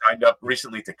 I signed up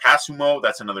recently to Casumo.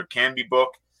 That's another Canby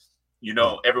book.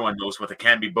 Everyone knows what the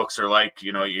Canby books are like.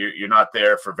 You're not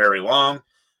there for very long.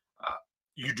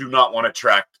 You do not want to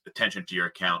attract attention to your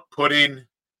account. Put in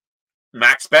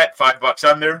max bet, $5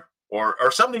 under,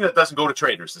 or something that doesn't go to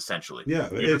traders. Essentially,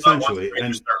 essentially,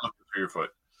 and start looking for your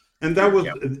foot. And that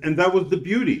was the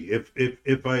beauty.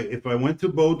 If I went to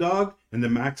Bodog and the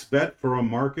max bet for a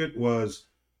market was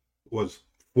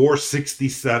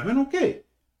 467, okay,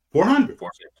 400,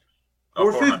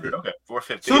 450, okay,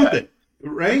 450, something.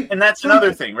 Right, and that's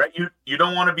another thing, right? You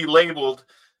don't want to be labeled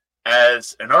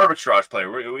as an arbitrage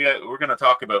player. We're going to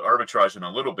talk about arbitrage in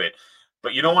a little bit,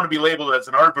 but you don't want to be labeled as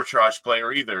an arbitrage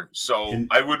player either. So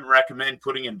I wouldn't recommend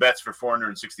putting in bets for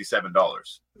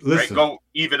 $467. Right? Go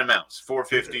even amounts: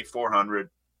 450, 400,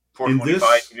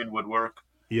 425 even would work.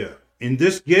 Yeah, in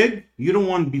this gig, you don't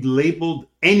want to be labeled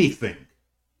anything.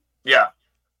 Yeah.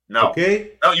 No.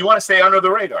 Okay. No, you want to stay under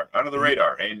the radar.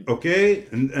 And okay,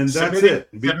 and that's it.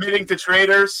 Submitting to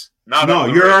traders.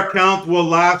 Your account will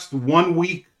last 1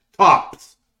 week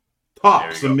tops.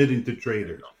 Submitting to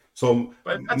traders. So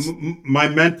my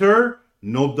mentor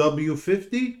no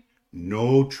W50,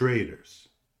 no traders.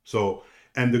 So,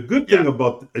 and the good thing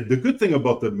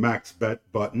about the max bet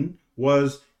button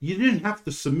was you didn't have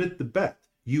to submit the bet.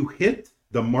 You hit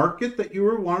the market that you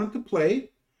were wanting to play,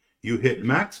 you hit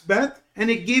max bet, and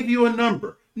it gave you a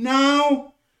number.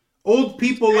 Now, old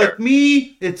people like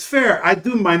me, it's fair. I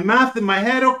do my math in my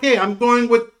head. Okay, I'm going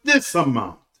with this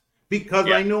amount because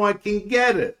I know I can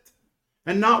get it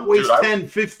and not waste 10,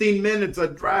 15 minutes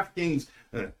at DraftKings.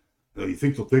 You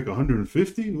think they'll take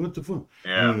 150? What the fuck?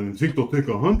 You think they'll take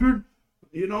 100?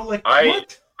 You know, like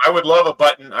what? I would love a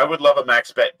button. I would love a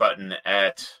max bet button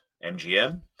at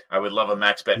MGM. I would love a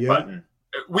max bet button.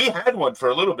 We had one for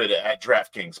a little bit at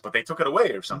DraftKings, but they took it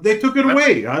away or something. They took it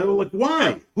away. I was like, why?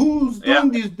 Yeah. Who's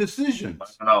doing these decisions?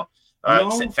 I don't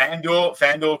know.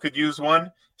 FanDuel could use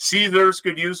one. Caesars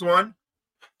could use one.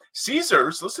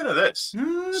 Caesars, listen to this.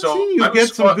 You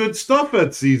get some good stuff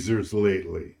at Caesars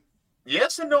lately.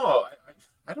 Yes and no.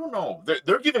 I don't know.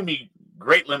 They're giving me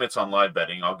great limits on live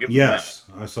betting. I'll give them Yes,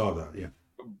 I saw that, yeah.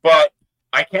 But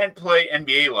I can't play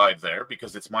NBA live there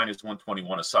because it's minus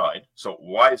 121 aside. So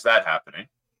why is that happening?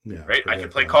 Yeah, right. I can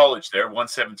play college there,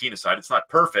 117 aside. It's not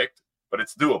perfect, but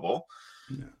it's doable.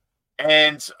 Yeah.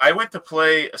 And I went to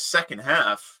play a second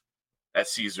half at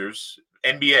Caesars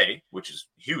NBA, which is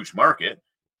a huge market,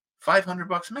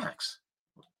 $500 max.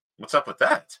 What's up with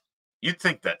that? You'd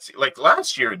think that's like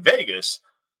last year in Vegas,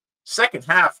 second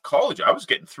half college, I was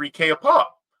getting $3,000 a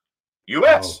pop,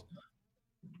 US.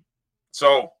 Wow.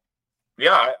 So.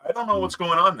 Yeah, I don't know what's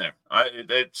going on there.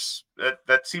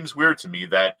 That seems weird to me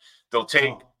that they'll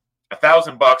take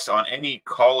 $1,000 on any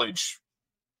college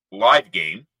live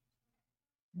game,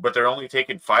 but they're only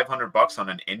taking $500 on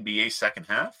an NBA second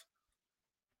half.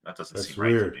 That doesn't seem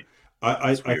right to me.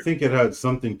 I think it had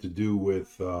something to do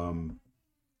with I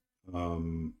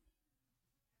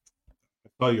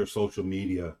saw your social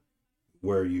media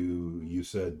where you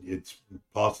said it's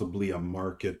possibly a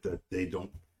market that they don't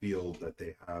feel that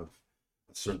they have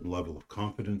a certain level of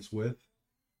confidence with,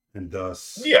 and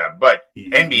thus but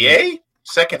NBA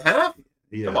second half,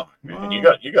 come on, man. Well, you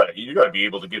got to be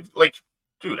able to give, like,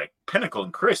 dude, like Pinnacle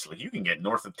and Chris, like you can get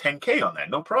north of $10,000 on that,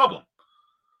 no problem.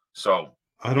 So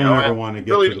I don't ever want to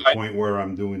get to the point where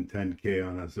I'm doing $10,000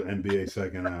 on an NBA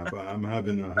second half. I'm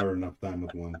having a hard enough time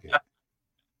with $1,000.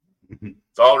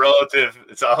 It's all relative.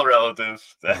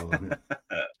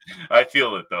 I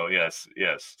feel it though. Yes.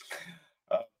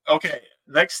 Okay.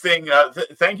 Next thing.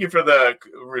 Thank you for the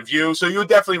review. So you would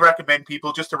definitely recommend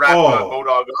people just to wrap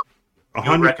Bodog up.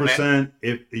 100%.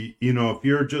 If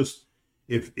you're just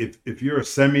if you're a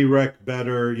semi-rec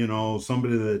bettor,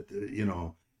 somebody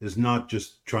that is not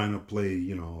just trying to play,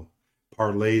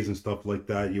 parlays and stuff like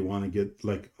that. You want to get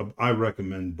I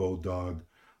recommend Bodog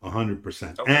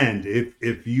 100%. Okay. And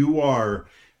if you are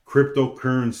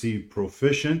cryptocurrency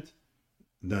proficient,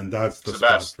 then that's the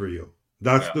spot for you.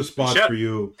 That's the spot for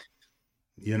you.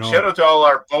 Shout out to all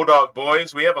our Bodog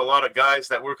boys. We have a lot of guys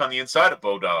that work on the inside of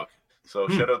Bodog. So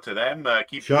shout out to them.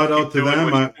 Keep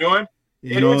doing what you're doing.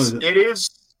 It is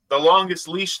the longest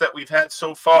leash that we've had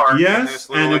so far. Yes,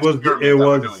 and it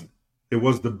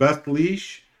was the best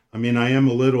leash. I mean, I am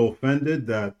a little offended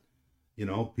that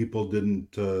people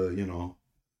didn't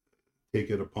take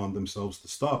it upon themselves to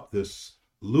stop this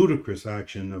ludicrous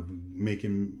action of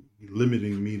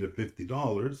limiting me to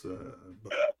 $50.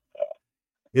 But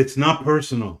it's not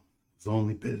personal. It's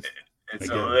only business.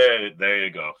 There you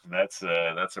go. That's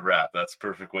a wrap. That's a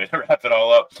perfect way to wrap it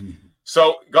all up. Mm-hmm.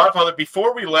 So, Godfather,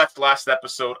 before we left last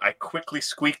episode, I quickly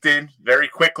squeaked in very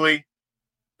quickly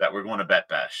that we're going to Bet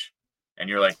Bash, and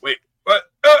you're like, "Wait, what?"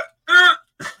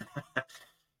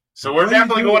 So we're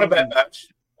definitely going to Bet Bash.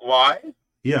 Why?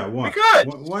 Yeah, why? Because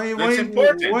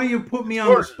why you put me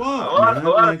on the spot? A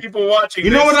lot of people watching.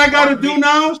 You know what I got to do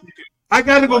now? I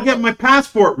got to go get my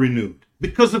passport renewed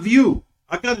because of you.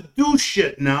 I got to do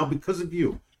shit now because of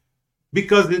you.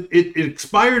 Because it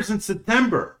expires in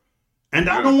September. And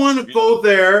I don't want to go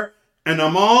there and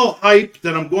I'm all hyped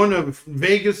that I'm going to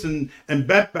Vegas and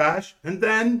Bet Bash. And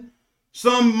then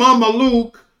some Mama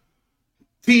Luke,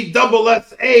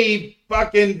 TSSA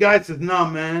fucking guy says, "No,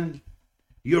 man,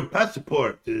 your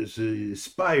passport is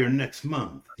expire next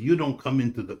month. You don't come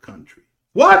into the country."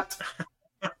 What?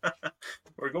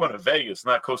 We're going to Vegas,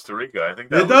 not Costa Rica. I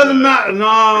think it doesn't matter.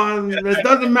 No, it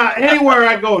doesn't matter. Anywhere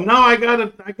I go, now I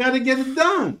gotta get it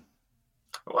done.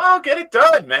 Well, get it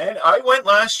done, man. I went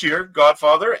last year,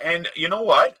 Godfather, and you know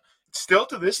what? Still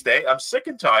to this day, I'm sick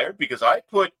and tired because I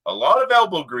put a lot of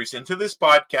elbow grease into this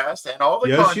podcast and all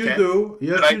the content you do.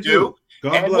 Yes, that you I do.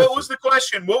 God and bless what was the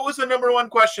question? What was the number one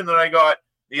question that I got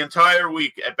the entire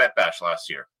week at Bet Bash last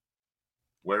year?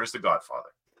 Where is the Godfather?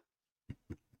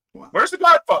 Where's the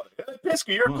Godfather?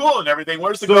 Pisky, you're cool and everything.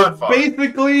 Where's the Godfather?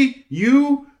 Basically,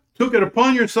 you took it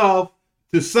upon yourself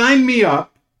to sign me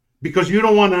up because you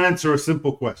don't want to answer a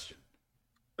simple question.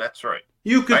 That's right.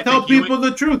 You could tell people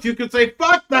the truth. You could say,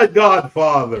 fuck that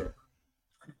Godfather.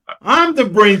 I'm the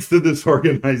brains to this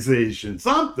organization.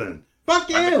 Something. Fuck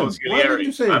him. Why did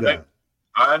you say that?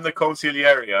 I'm the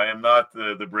consigliere. I am not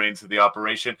the brains of the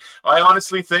operation. I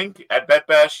honestly think at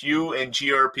BetBash, you and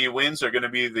GRP wins are going to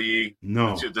be the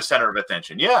center of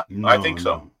attention. Yeah, I think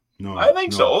so. I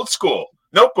think so. Old school.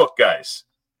 Notebook guys.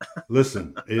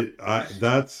 Listen,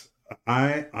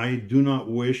 I do not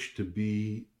wish to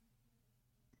be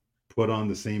put on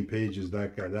the same page as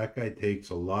that guy. That guy takes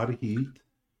a lot of heat.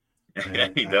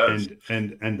 And, he does.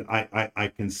 And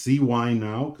I can see why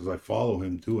now, because I follow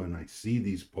him too, and I see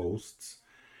these posts.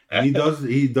 And he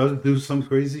does do some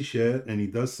crazy shit, and he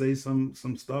does say some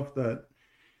stuff that,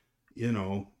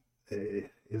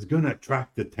 is going to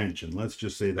attract attention. Let's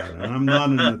just say that. And I'm not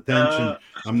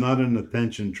an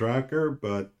attention tracker,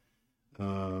 but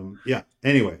yeah.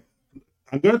 Anyway,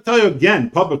 I'm going to tell you again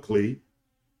publicly.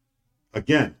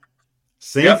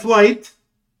 Same flight,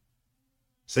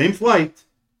 same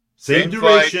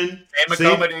duration,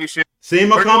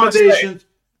 same accommodations.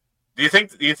 Do you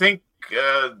think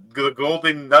the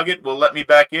Golden Nugget will let me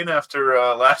back in after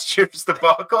last year's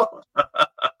debacle?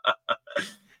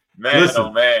 Listen,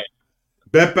 oh man.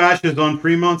 BetBash is on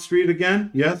Fremont Street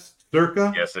again. Yes,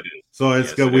 Circa. Yes, it is. So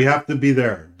it's good. We have to be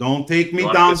there. Don't take me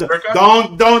down.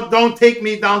 Don't take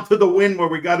me down to the Wynn where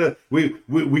we gotta wait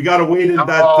in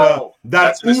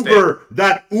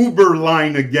that Uber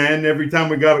line again every time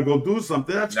we gotta go do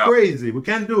something. That's crazy. We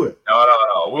can't do it.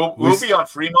 No. We'll be on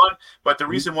Fremont, but the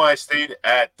reason why I stayed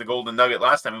at the Golden Nugget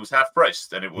last time, it was half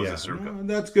priced and it was a Circa. No,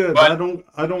 that's good. But I don't.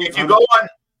 If you go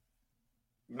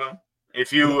on,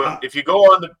 if you go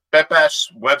on the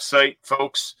BetBash website,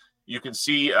 folks, you can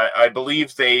see. I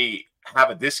believe they have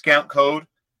a discount code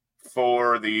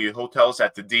for the hotels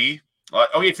at the D.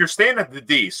 If you're staying at the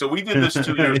D, so we did this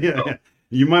 2 years ago.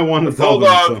 You might want to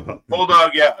Bodog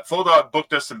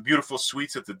booked us some beautiful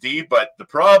suites at the D, but the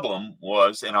problem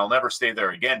was, and I'll never stay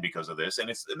there again because of this, and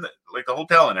it's like the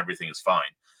hotel and everything is fine,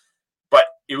 but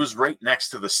it was right next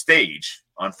to the stage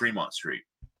on Fremont Street.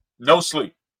 No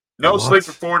sleep. No sleep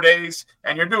for 4 days,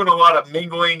 and you're doing a lot of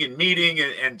mingling and meeting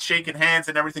and shaking hands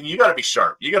and everything. You got to be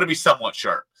sharp. You got to be somewhat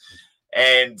sharp.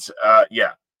 And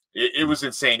it was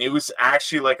insane. It was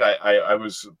actually like I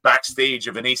was backstage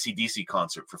of an AC/DC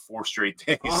concert for 4 straight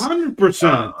days.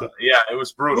 100%. Yeah, it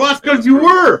was brutal. Well, that's because you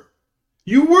were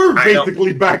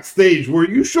basically backstage where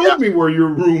you showed me where your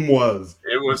room was.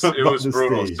 It was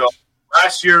brutal. Stage. So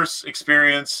last year's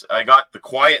experience, I got the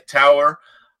quiet tower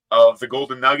of the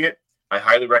Golden Nugget. I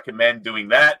highly recommend doing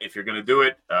that if you're going to do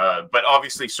it. But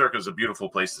obviously, Circa is a beautiful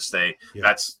place to stay. Yeah.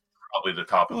 That's probably the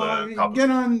top of the top. Get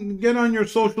on your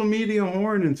social media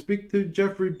horn and speak to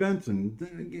Jeffrey Benson.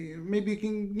 Maybe you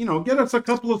can, get us a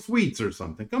couple of suites or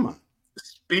something. Come on.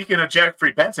 Speaking of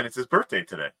Jeffrey Benson, it's his birthday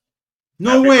today.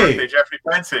 No way. Happy birthday, Jeffrey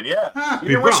Benson. Yeah. Happy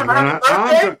you didn't wish him happy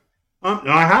birthday?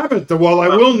 I haven't. Well, I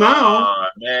will now. Oh,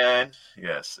 man.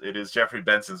 Yes, it is Jeffrey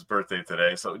Benson's birthday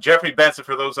today. So Jeffrey Benson,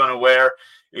 for those unaware,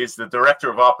 is the director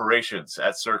of operations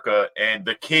at Circa and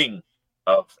the king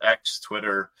of X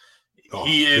Twitter.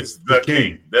 He is the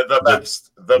king, the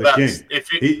best. King.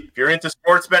 If you're into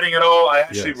sports betting at all, I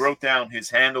actually wrote down his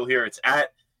handle here. It's at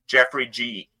Jeffrey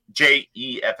Jeffrey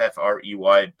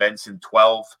Benson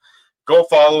 12. Go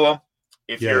follow him.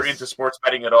 If you're into sports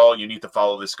betting at all, you need to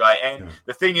follow this guy. And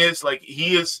the thing is,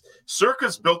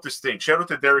 Circa's built this thing. Shout out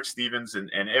to Derek Stevens and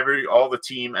all the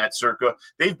team at Circa.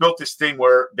 They've built this thing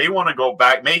where they want to go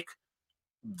back, make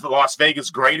Las Vegas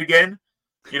great again.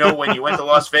 When you went to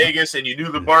Las Vegas and you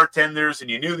knew the bartenders and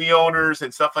you knew the owners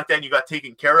and stuff like that, and you got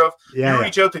taken care of. You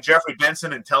reach out to Jeffrey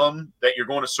Benson and tell him that you're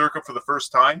going to Circa for the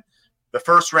first time. The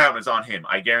first round is on him.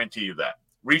 I guarantee you that.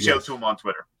 Reach out to him on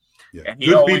Twitter. Yeah. And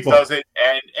he always does it,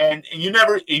 and you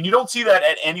don't see that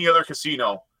at any other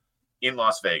casino in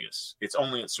Las Vegas. It's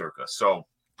only at Circa. So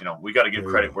we got to give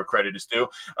credit where credit is due.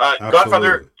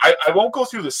 Godfather, I won't go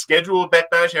through the schedule of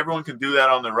BetBash. Everyone can do that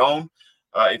on their own.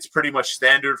 It's pretty much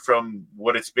standard from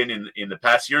what it's been in the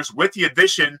past years, with the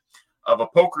addition of a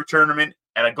poker tournament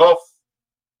and a golf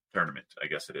tournament. I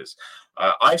guess it is.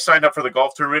 I signed up for the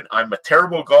golf tournament. I'm a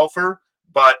terrible golfer,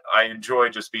 but I enjoy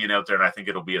just being out there, and I think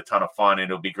it'll be a ton of fun, and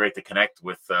it'll be great to connect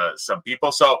with some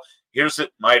people. So here's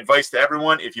my advice to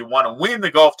everyone. If you want to win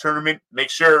the golf tournament, make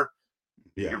sure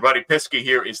your buddy Pisky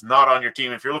here is not on your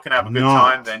team. If you're looking to have a good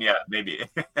time, then maybe.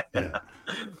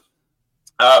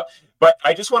 But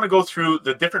I just want to go through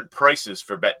the different prices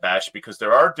for BetBash because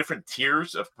there are different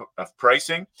tiers of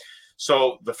pricing.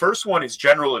 So the first one is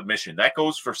general admission. That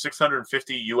goes for $650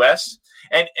 US.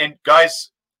 And guys,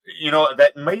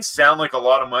 that may sound like a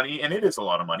lot of money, and it is a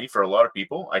lot of money for a lot of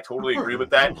people. I totally agree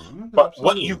with that. But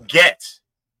what you get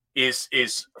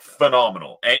is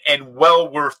phenomenal and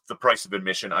well worth the price of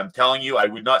admission. I'm telling you, I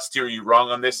would not steer you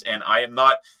wrong on this, and I am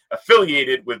not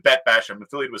affiliated with BetBash. I'm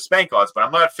affiliated with Spank Odds, but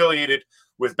I'm not affiliated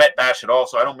with BetBash at all,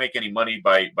 so I don't make any money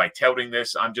by touting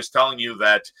this. I'm just telling you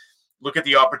that look at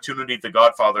the opportunity the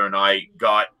Godfather and I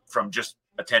got from just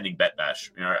attending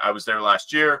BetBash. I was there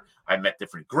last year. I met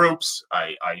different groups.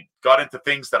 I got into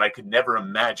things that I could never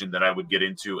imagine that I would get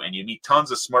into. And you meet tons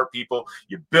of smart people.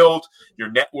 You build your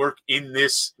network in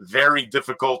this very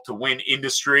difficult to win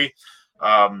industry.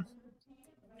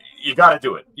 You got to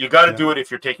do it. You got to do it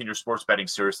if you're taking your sports betting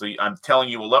seriously. I'm telling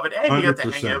you, we'll love it. And 100%. You get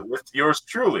to hang out with yours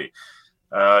truly.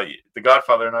 The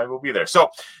Godfather and I will be there. So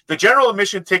the general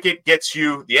admission ticket gets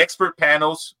you the expert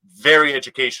panels, very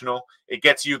educational. It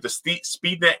gets you the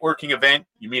speed networking event.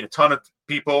 You meet a ton of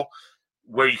people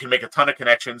where you can make a ton of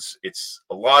connections. It's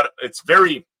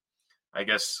very, I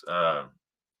guess,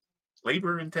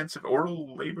 labor intensive.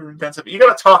 You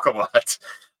got to talk a lot,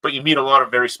 but you meet a lot of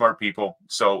very smart people.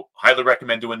 So highly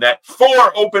recommend doing that.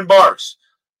 4 open bars.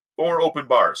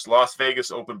 Las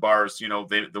Vegas open bars,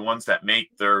 the ones that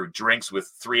make their drinks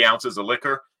with 3 ounces of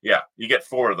liquor. Yeah, you get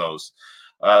 4 of those.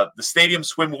 The stadium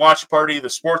swim watch party, the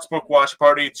sportsbook watch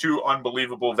party, 2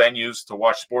 unbelievable venues to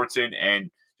watch sports in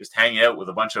and just hang out with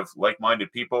a bunch of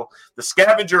like-minded people. The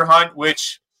scavenger hunt,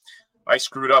 which I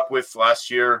screwed up with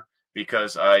last year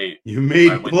because you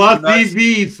made Plus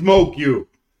TV smoke you.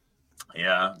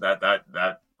 Yeah,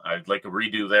 that I'd like a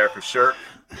redo there for sure.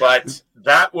 But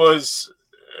that was...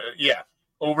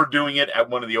 overdoing it at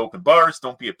one of the open bars.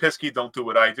 Don't be a pisky. Don't do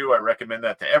what I do. I recommend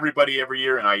that to everybody every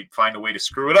year, and I find a way to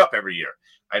screw it up every year.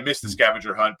 I missed the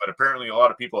scavenger hunt, but apparently a lot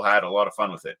of people had a lot of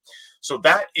fun with it. So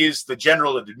that is the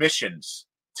general admissions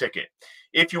ticket.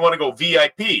 If you want to go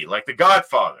VIP, like the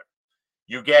Godfather,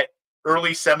 you get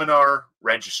early seminar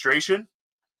registration.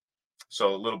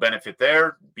 So a little benefit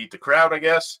there. Beat the crowd, I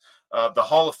guess. The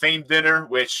Hall of Fame dinner,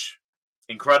 which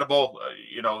incredible.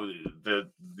 The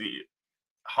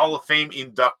Hall of Fame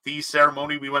inductee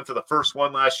ceremony. We went to the first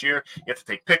one last year. You have to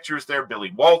take pictures there.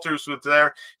 Billy Walters was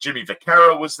there. Jimmy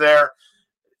Vaccaro was there.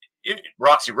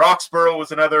 Roxy Roxborough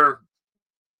was another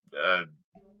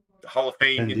Hall of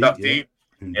Fame inductee.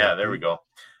 Yeah, there we go.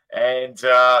 And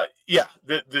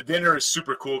the dinner is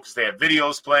super cool because they have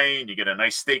videos playing. You get a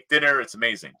nice steak dinner. It's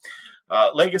amazing.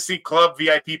 Legacy Club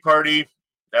VIP party.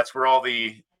 That's where all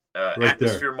the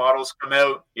atmosphere models come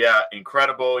out. Yeah,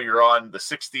 incredible. You're on the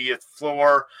 60th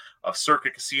floor of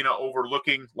Circuit Casino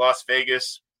overlooking Las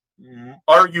Vegas.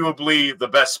 Arguably the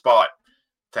best spot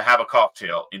to have a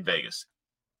cocktail in Vegas,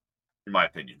 in my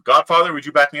opinion. Godfather, would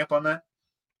you back me up on that?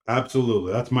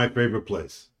 Absolutely. That's my favorite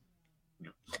place.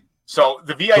 So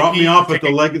the VIP... Drop me off at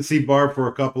the Legacy Bar for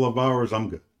a couple of hours. I'm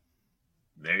good.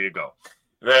 There you go.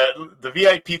 The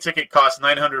VIP ticket costs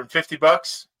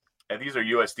 $950. And these are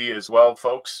USD as well,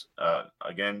 folks.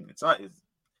 Again, it's not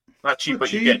cheap,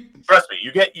 but you get. Trust me,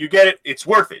 you get it. It's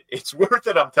worth it. It's worth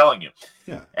it. I'm telling you.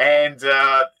 Yeah. And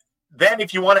then,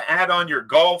 if you want to add on your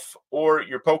golf or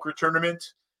your poker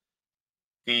tournament,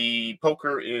 the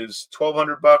poker is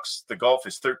 $1,200. The golf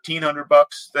is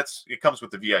 $1,300. It comes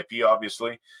with the VIP,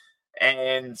 obviously.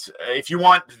 And if you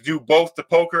want to do both the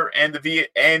poker and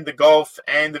the golf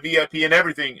and the VIP and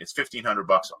everything, it's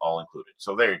 $1,500 all included.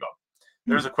 So there you go.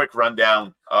 There's a quick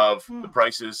rundown of the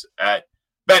prices at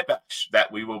BetBash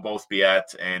that we will both be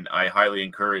at, and I highly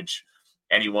encourage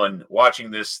anyone watching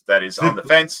this that is on the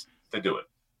fence to do it.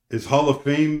 Is Hall of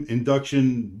Fame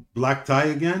induction black tie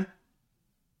again?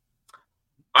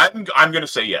 I'm going to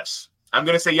say yes. I'm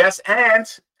going to say yes,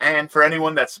 and for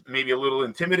anyone that's maybe a little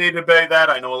intimidated by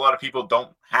that, I know a lot of people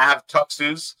don't have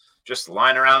tuxes just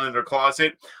lying around in their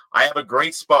closet. I have a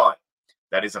great spot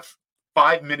that is a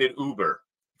 5-minute Uber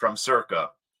from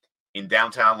Circa in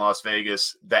downtown Las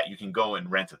Vegas that you can go and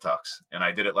rent a tux. And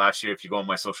I did it last year. If you go on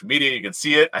my social media, you can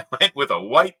see it. I went with a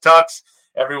white tux.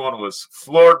 Everyone was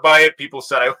floored by it.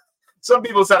 Some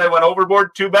people said I went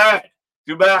overboard. Too bad.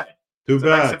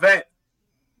 Nice event.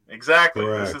 Exactly.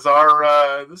 Correct. This is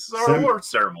our award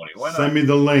ceremony. Why not? Send me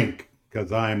the link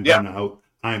because I'm gonna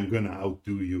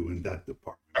outdo you in that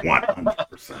department.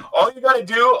 100%. All you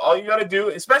gotta do,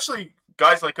 especially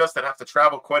guys like us that have to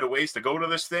travel quite a ways to go to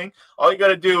this thing, all you got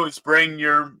to do is bring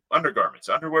your undergarments,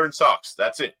 underwear and socks.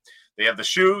 That's it. They have the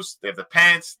shoes, they have the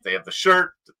pants, they have the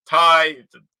shirt, the tie,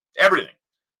 everything.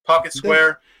 Pocket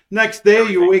square. Next day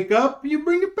everything. You wake up, you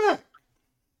bring it back.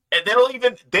 And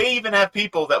they even have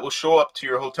people that will show up to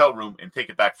your hotel room and take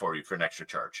it back for you for an extra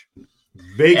charge.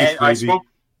 Vegas, And baby.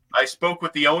 I spoke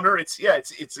with the owner. It's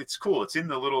cool. It's in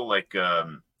the little like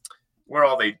where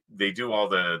all they do all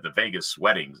the Vegas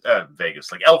weddings,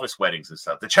 Vegas, like Elvis weddings and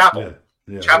stuff. The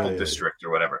Yeah, chapel yeah. district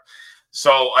or whatever.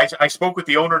 So I spoke with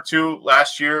the owner too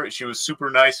last year. She was super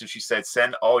nice, and she said,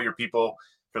 send all your people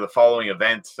for the following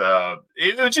event.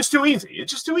 It was just too easy.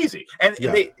 It's just too easy. And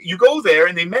Yeah. you go there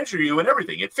and they measure you and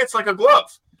everything. It fits like a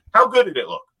glove. How good did it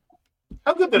look?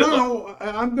 How good did it look? No,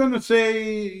 I'm gonna say,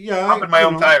 yeah, Pumping my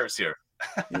own tires here.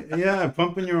 yeah,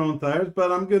 pumping your own tires.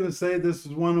 But I'm gonna say this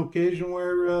is one occasion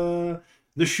where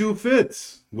the shoe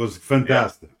fits was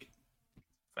fantastic.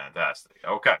 Yeah. Fantastic.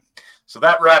 Okay, so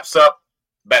that wraps up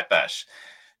Bet Bash.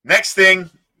 Next thing,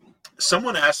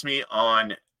 someone asked me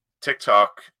on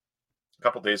TikTok a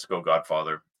couple days ago,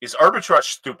 Godfather, is arbitrage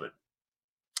stupid?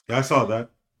 Yeah, I saw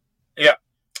that. Yeah.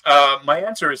 My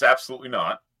answer is absolutely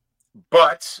not.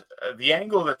 But the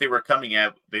angle that they were coming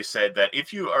at, they said that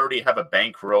if you already have a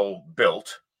bankroll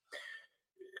built,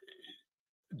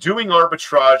 doing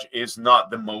arbitrage is not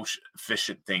the most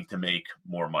efficient thing to make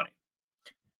more money.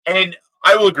 And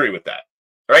I will agree with that.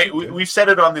 Right? Okay. We've said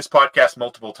it on this podcast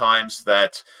multiple times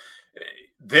that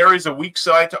there is a weak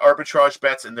side to arbitrage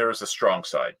bets and there is a strong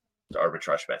side to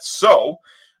arbitrage bets. So,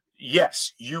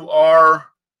 yes, you are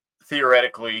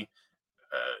theoretically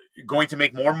going to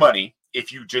make more money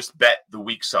if you just bet the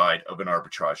weak side of an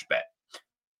arbitrage bet.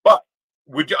 But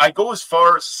would I go as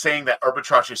far as saying that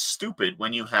arbitrage is stupid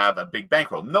when you have a big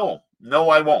bankroll? No,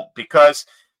 I won't, because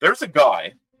there's a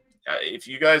guy. If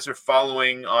you guys are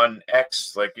following on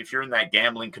X, like if you're in that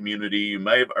gambling community, you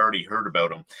may have already heard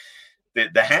about him.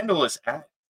 The handle is at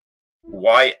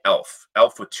YElf,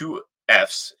 Elf with two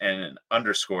F's and an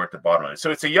underscore at the bottom of it. So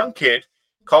it's a young kid,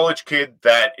 college kid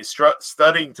that is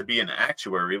studying to be an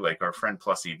actuary, like our friend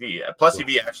Plus EV. Plus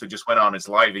EV actually just went on his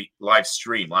live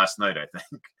stream last night, I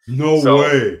think. No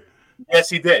way. Yes,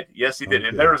 he did. Okay.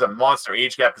 And there was a monster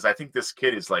age gap because I think this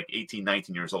kid is like 18,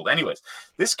 19 years old. Anyways,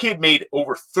 this kid made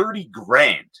over 30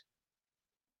 grand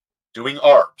doing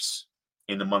ARBs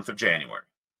in the month of January.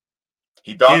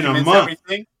 He documents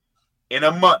everything. In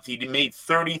a month, he made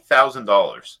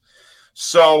 $30,000.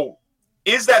 So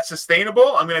is that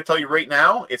sustainable? I'm going to tell you right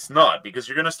now, it's not, because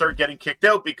you're going to start getting kicked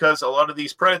out because a lot of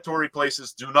these predatory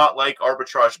places do not like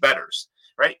arbitrage bettors,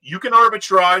 right? You can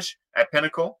arbitrage at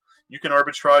Pinnacle. You can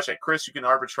arbitrage at Chris. You can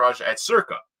arbitrage at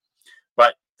Circa.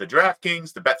 But the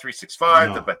DraftKings, the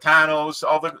Bet365, the Betanos,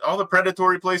 all the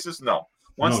predatory places, no.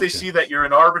 Once they see that you're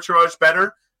an arbitrage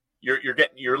bettor,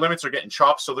 your limits are getting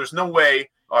chopped. So there's no way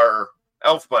our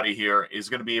Elf buddy here is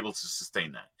going to be able to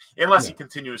sustain that unless he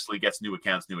continuously gets new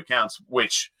accounts,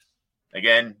 which,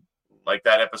 again, like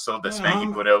that episode that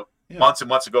Spanky put out months and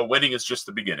months ago, winning is just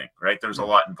the beginning, right? There's a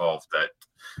lot involved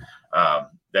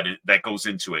that goes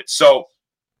into it. So,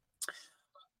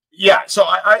 yeah, so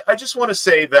I just want to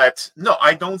say that, no,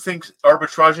 I don't think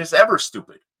arbitrage is ever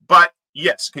stupid. But,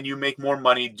 yes, can you make more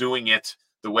money doing it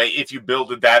the way if you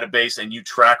build a database and you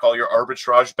track all your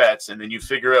arbitrage bets and then you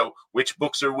figure out which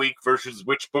books are weak versus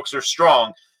which books are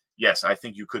strong? Yes, I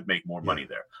think you could make more money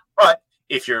there. But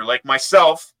if you're like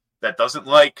myself that doesn't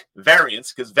like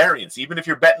variance, because variance, even if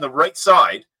you're betting the right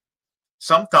side,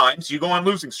 sometimes you go on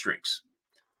losing streaks.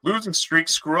 Losing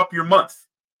streaks screw up your month.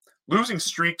 Losing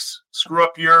streaks screw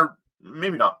up your,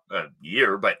 maybe not a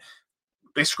year, but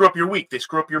they screw up your week. They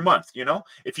screw up your month, you know?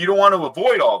 If you don't want to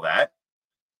avoid all that,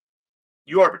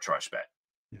 you arbitrage bet.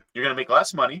 You're going to make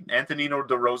less money. Antonino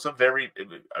De Rosa,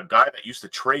 a guy that used to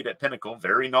trade at Pinnacle,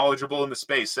 very knowledgeable in the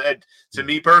space, said to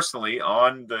me personally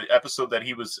on the episode that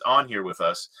he was on here with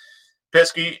us,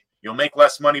 Pesky, you'll make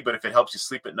less money, but if it helps you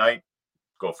sleep at night,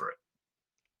 go for it.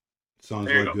 Sounds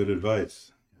like good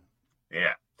advice.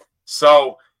 Yeah.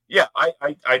 So, yeah,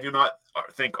 I do not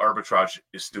think arbitrage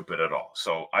is stupid at all.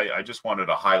 So I just wanted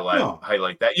to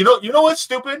highlight that. You know what's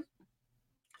stupid?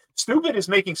 Stupid is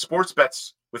making sports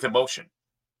bets with emotion.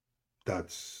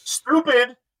 That's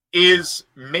stupid is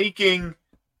making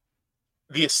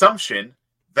the assumption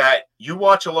that you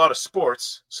watch a lot of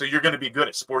sports, so you're going to be good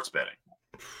at sports betting.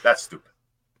 That's stupid.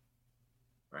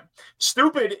 Right?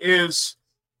 Stupid is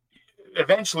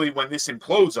eventually when this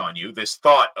implodes on you, this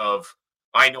thought of,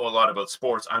 I know a lot about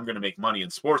sports, I'm going to make money in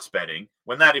sports betting.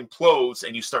 When that implodes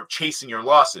and you start chasing your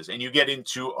losses and you get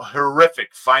into a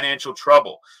horrific financial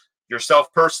trouble,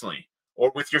 yourself personally,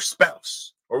 or with your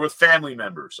spouse, or with family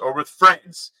members, or with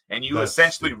friends, and you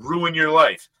essentially ruin your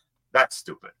life, that's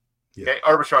stupid. Yeah. Okay,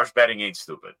 arbitrage betting ain't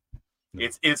stupid. No.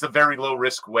 It's a very low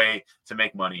risk way to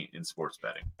make money in sports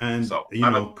betting. And so I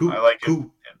like it.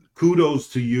 Kudos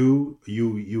to you.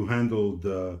 You handled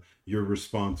your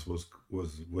response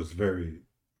was very,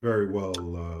 very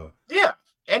well. Yeah.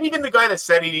 And even the guy that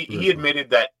said he admitted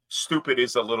that stupid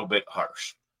is a little bit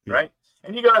harsh, right?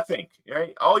 And you got to think,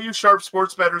 right? All you sharp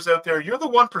sports bettors out there, you're the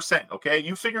 1%, okay?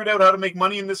 You figured out how to make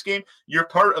money in this game. You're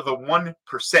part of the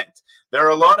 1%. There are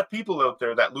a lot of people out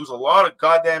there that lose a lot of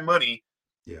goddamn money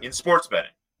in sports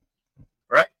betting,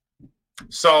 right?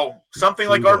 So something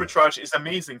like arbitrage is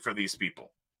amazing for these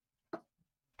people.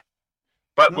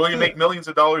 But will you make millions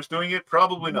of dollars doing it?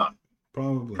 Probably not.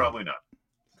 Probably not.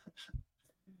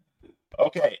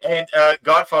 Okay, and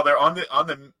Godfather, on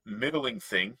the middling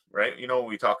thing, right? You know,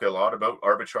 we talk a lot about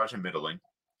arbitrage and middling.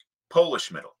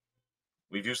 Polish middle.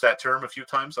 We've used that term a few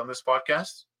times on this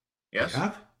podcast. Yes?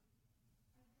 Yeah.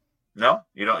 No?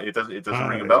 You don't, it doesn't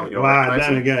ring a bell? You don't well,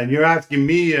 then again, you're asking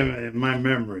me in my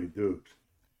memory, dude.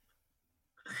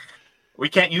 We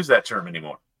can't use that term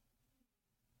anymore.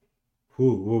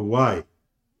 Why?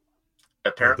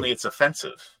 Apparently it's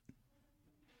offensive.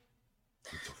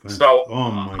 So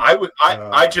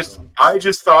I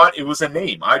just thought it was a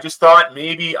name. I just thought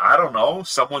maybe, I don't know,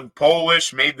 someone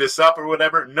Polish made this up or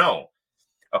whatever. No.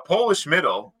 A Polish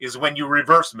middle is when you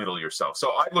reverse middle yourself. So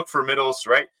I look for middles,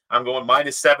 right? I'm going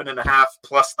 -7.5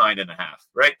 plus 9.5,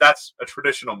 right? That's a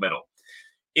traditional middle.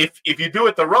 If you do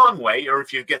it the wrong way, or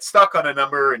if you get stuck on a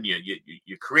number and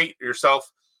you create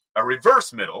yourself a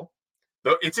reverse middle,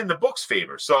 it's in the book's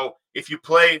favor. So if you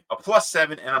play a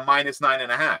 +7 and a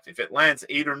 -9.5, if it lands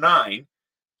 8 or 9,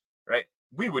 right,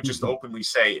 we would just openly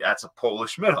say that's a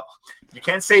Polish middle. You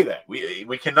can't say that.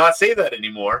 We cannot say that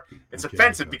anymore. It's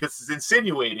offensive because it's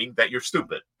insinuating that you're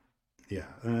stupid. Yeah,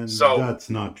 and so that's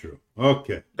not true.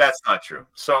 Okay, that's not true.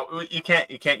 So you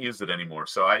can't use it anymore.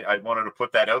 So I wanted to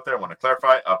put that out there. I want to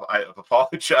clarify. I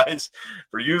apologize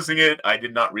for using it. I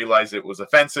did not realize it was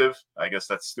offensive. I guess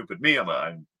that's stupid me.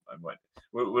 I'm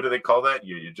what do they call that?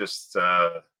 You just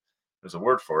there's a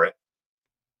word for it.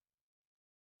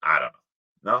 I don't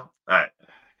know. No? All right.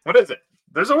 What is it?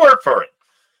 There's a word for it.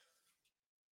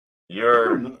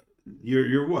 You're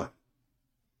what?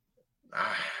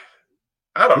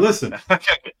 I don't listen.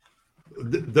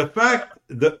 the fact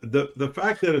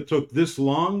that it took this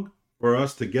long for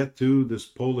us to get to this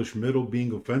Polish middle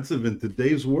being offensive in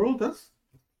today's world, that's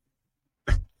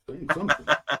saying something.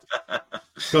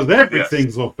 Because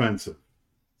everything's offensive.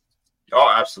 Oh,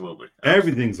 absolutely.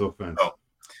 Everything's offensive. Oh.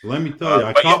 Let me tell you,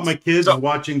 I caught my kids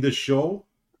watching this show.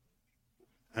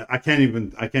 I can't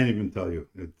even tell you.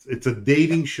 It's a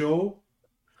dating show.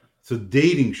 It's a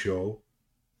dating show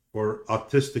for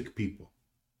autistic people.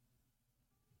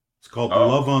 It's called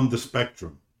Love on the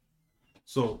Spectrum.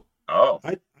 So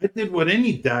I did what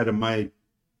any dad of my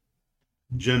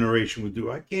generation would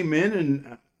do. I came in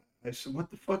and I said,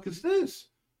 "What the fuck is this?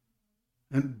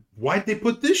 And why'd they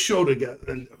put this show together?"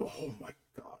 And oh my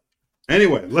God.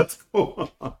 Anyway, let's go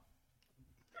on.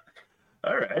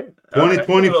 All right.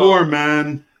 2024,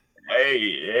 man.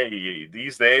 Hey,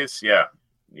 these days, yeah.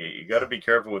 You got to be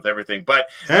careful with everything. But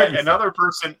another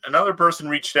person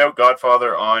reached out,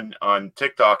 Godfather, on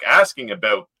TikTok asking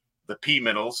about the P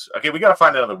middles. Okay, we got to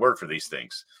find another word for these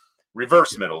things.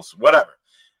 Reverse middles, whatever.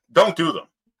 Don't do them.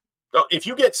 If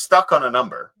you get stuck on a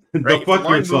number, right, the fuck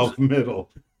yourself middle.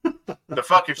 The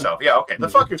fuck yourself. Yeah, okay. The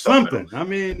fuck yourself something. Middle. I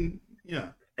mean, yeah.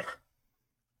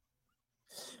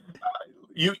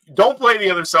 You don't play the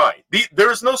other side.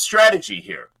 There is no strategy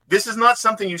here. This is not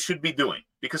something you should be doing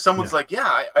because someone's like,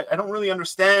 I don't really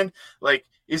understand. Like,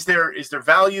 is there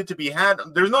value to be had?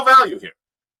 There's no value here.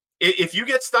 If you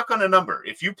get stuck on a number,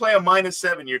 if you play a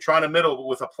 -7, you're trying to middle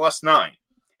with a +9,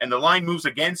 and the line moves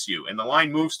against you, and the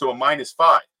line moves to a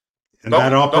 -5, and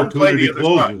that opportunity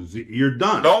closes, you're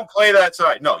done. Don't play that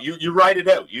side. No, you ride it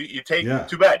out. You take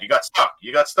too bad. You got stuck.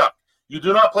 You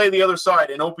do not play the other side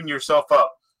and open yourself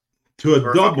up to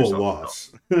a double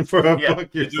loss for a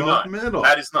fuck yourself middle.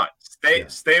 That is not.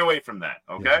 Stay away from that.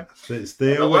 Okay. Yeah.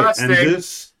 Stay away. And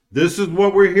this is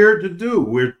what we're here to do.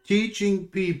 We're teaching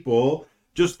people.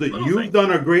 Just that you've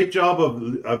done a great job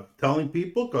of telling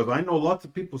people, because I know lots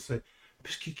of people say,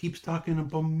 Biscuit keeps talking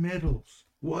about middles.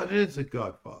 What is it,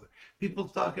 Godfather? People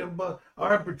talking about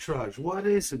arbitrage. What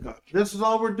is it, God? This is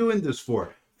all we're doing this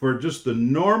for just the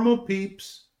normal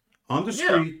peeps on the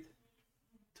street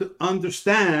to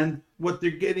understand what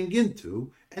they're getting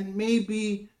into and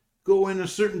maybe go in a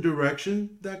certain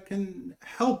direction that can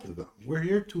help them. We're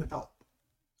here to help.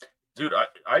 Dude,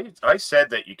 I said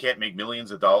that you can't make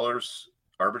millions of dollars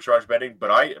arbitrage betting, but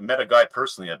I met a guy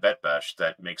personally at BetBash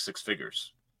that makes 6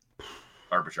 figures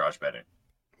arbitrage betting.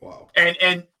 Wow.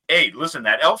 And hey, listen,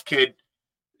 that elf kid,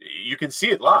 you can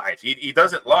see it live. He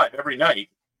does it live every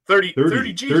night.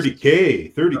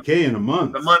 30K in a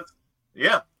month.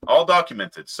 Yeah, all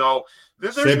documented. So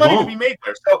there's money to be made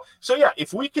there. So yeah,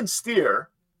 if we can steer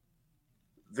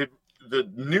the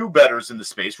new bettors in the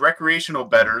space, recreational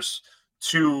bettors,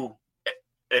 to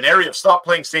an area of stop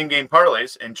playing same game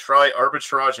parlays and try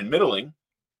arbitrage and middling,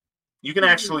 you can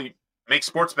actually make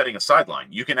sports betting a sideline.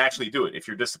 You can actually do it if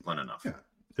you're disciplined enough. Yeah,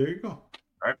 there you go. All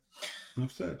right.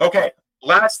 Enough said. Okay.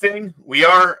 Last thing, we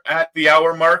are at the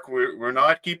hour mark. We're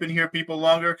not keeping here people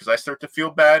longer because I start to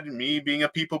feel bad. Me being a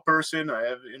people person, I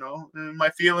have, my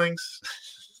feelings.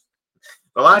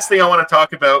 The last thing I want to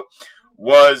talk about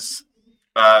was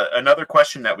another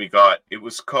question that we got. It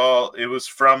was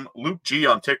from Luke G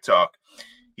on TikTok.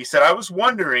 He said, I was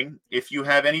wondering if you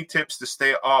have any tips to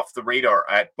stay off the radar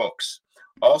at books.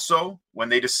 Also, when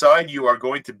they decide you are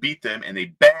going to beat them and they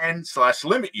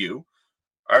ban/limit you,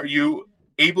 are you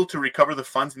able to recover the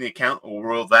funds in the account, or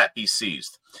will that be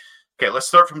seized? Okay, let's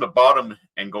start from the bottom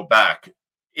and go back.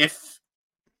 If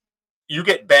you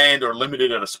get banned or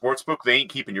limited at a sports book, they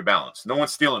ain't keeping your balance. No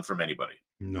one's stealing from anybody.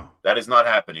 No. That is not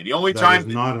happening. The only time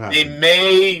they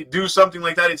may do something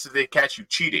like that is if they catch you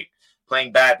cheating,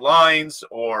 playing bad lines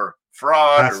or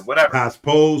fraud or whatever.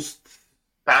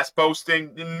 Pass posting.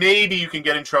 Maybe you can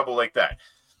get in trouble like that.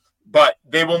 But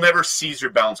they will never seize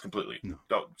your balance completely.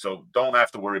 No. So don't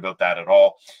have to worry about that at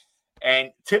all.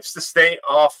 And tips to stay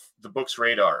off the book's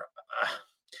radar.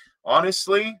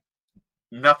 Honestly,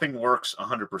 nothing works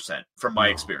 100% from my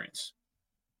experience.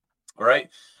 All right?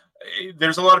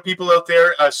 There's a lot of people out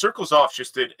there. Circles Off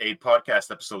just did a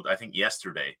podcast episode, I think,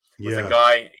 yesterday with a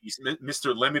guy. He's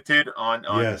Mr. Limited on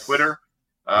Twitter.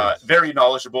 Very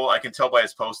knowledgeable. I can tell by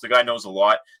his post. The guy knows a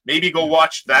lot. Maybe go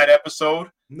watch that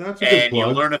episode. And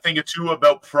you'll learn a thing or two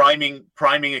about priming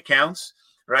accounts,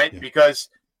 right? Yeah. Because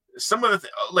some of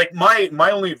the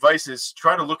my only advice is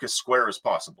try to look as square as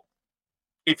possible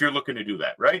if you're looking to do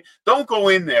that, right? Don't go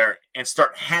in there and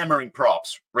start hammering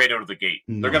props right out of the gate.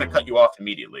 No. They're going to cut you off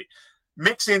immediately.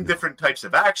 Mix in different types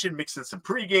of action, mix in some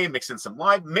pregame, mix in some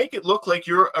live, make it look like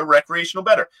you're a recreational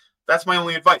bettor. That's my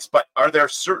only advice. But are there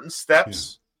certain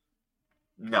steps?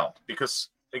 Yeah. No, because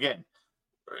again,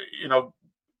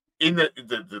 in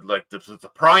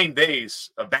the prime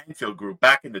days of Banfield Group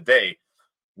back in the day,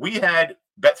 we had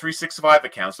Bet365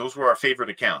 accounts. Those were our favorite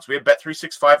accounts. We had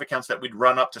Bet365 accounts that we'd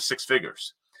run up to six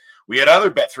figures. We had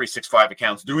other Bet365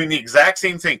 accounts doing the exact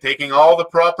same thing, taking all the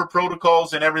proper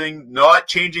protocols and everything, not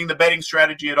changing the betting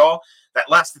strategy at all. That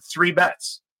lasted 3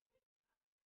 bets.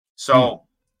 So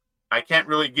I can't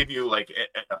really give you like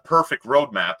a perfect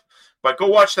roadmap. But go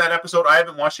watch that episode. I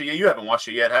haven't watched it yet. You haven't watched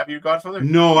it yet, have you, Godfather?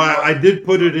 No, I did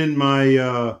put it in my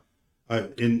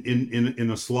in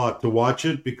a slot to watch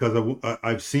it because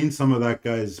I've seen some of that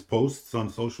guy's posts on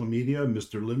social media,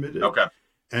 Mr. Limited. Okay.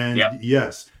 And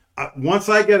yes, once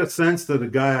I get a sense that a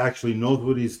guy actually knows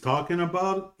what he's talking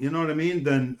about, you know what I mean?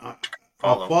 Then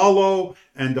I'll follow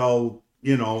and I'll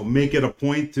make it a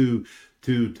point to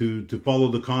follow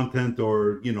the content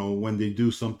or when they do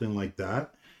something like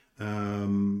that.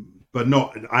 But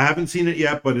no, I haven't seen it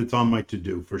yet, but it's on my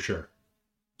to-do for sure.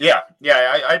 Yeah,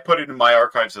 I put it in my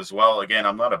archives as well. Again,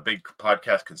 I'm not a big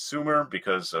podcast consumer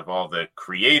because of all the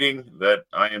creating that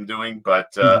I am doing.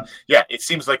 But it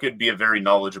seems like it'd be a very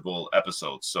knowledgeable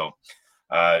episode. So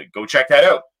go check that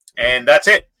out. And that's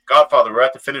it. Godfather, we're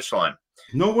at the finish line.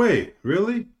 No way.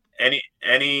 Really?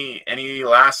 Any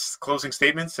last closing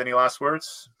statements? Any last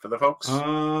words for the folks?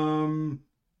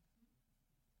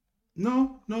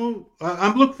 No.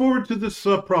 I'm looking forward to this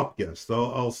prop guest.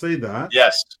 I'll say that.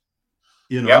 Yes.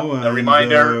 A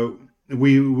reminder.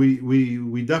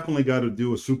 We definitely got to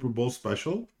do a Super Bowl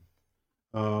special.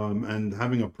 And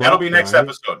having a prop that'll be next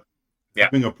episode. Yeah.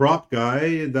 Having a prop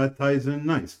guy that ties in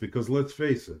nice because let's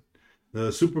face it,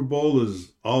 the Super Bowl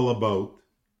is all about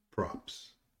props.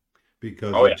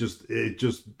 Because it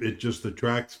just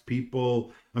attracts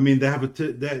people. I mean, they have a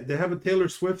Taylor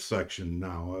Swift section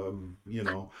now.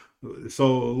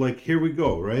 So like here we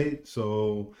go, right?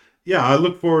 So yeah, I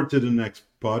look forward to the next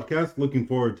podcast. Looking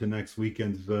forward to next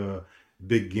weekend's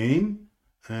big game,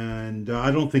 and I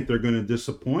don't think they're going to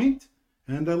disappoint.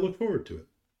 And I look forward to it.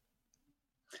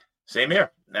 Same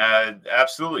here.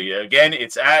 Absolutely. Again,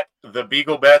 it's at the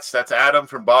Beagle Bets. That's Adam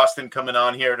from Boston coming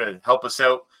on here to help us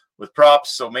out with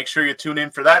props. So make sure you tune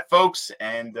in for that, folks.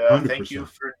 And thank you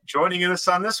for joining us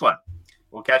on this one.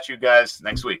 We'll catch you guys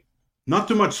next week. Not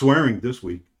too much swearing this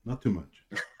week. Not too much.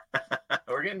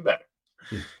 We're getting better.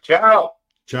 Ciao.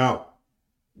 Ciao.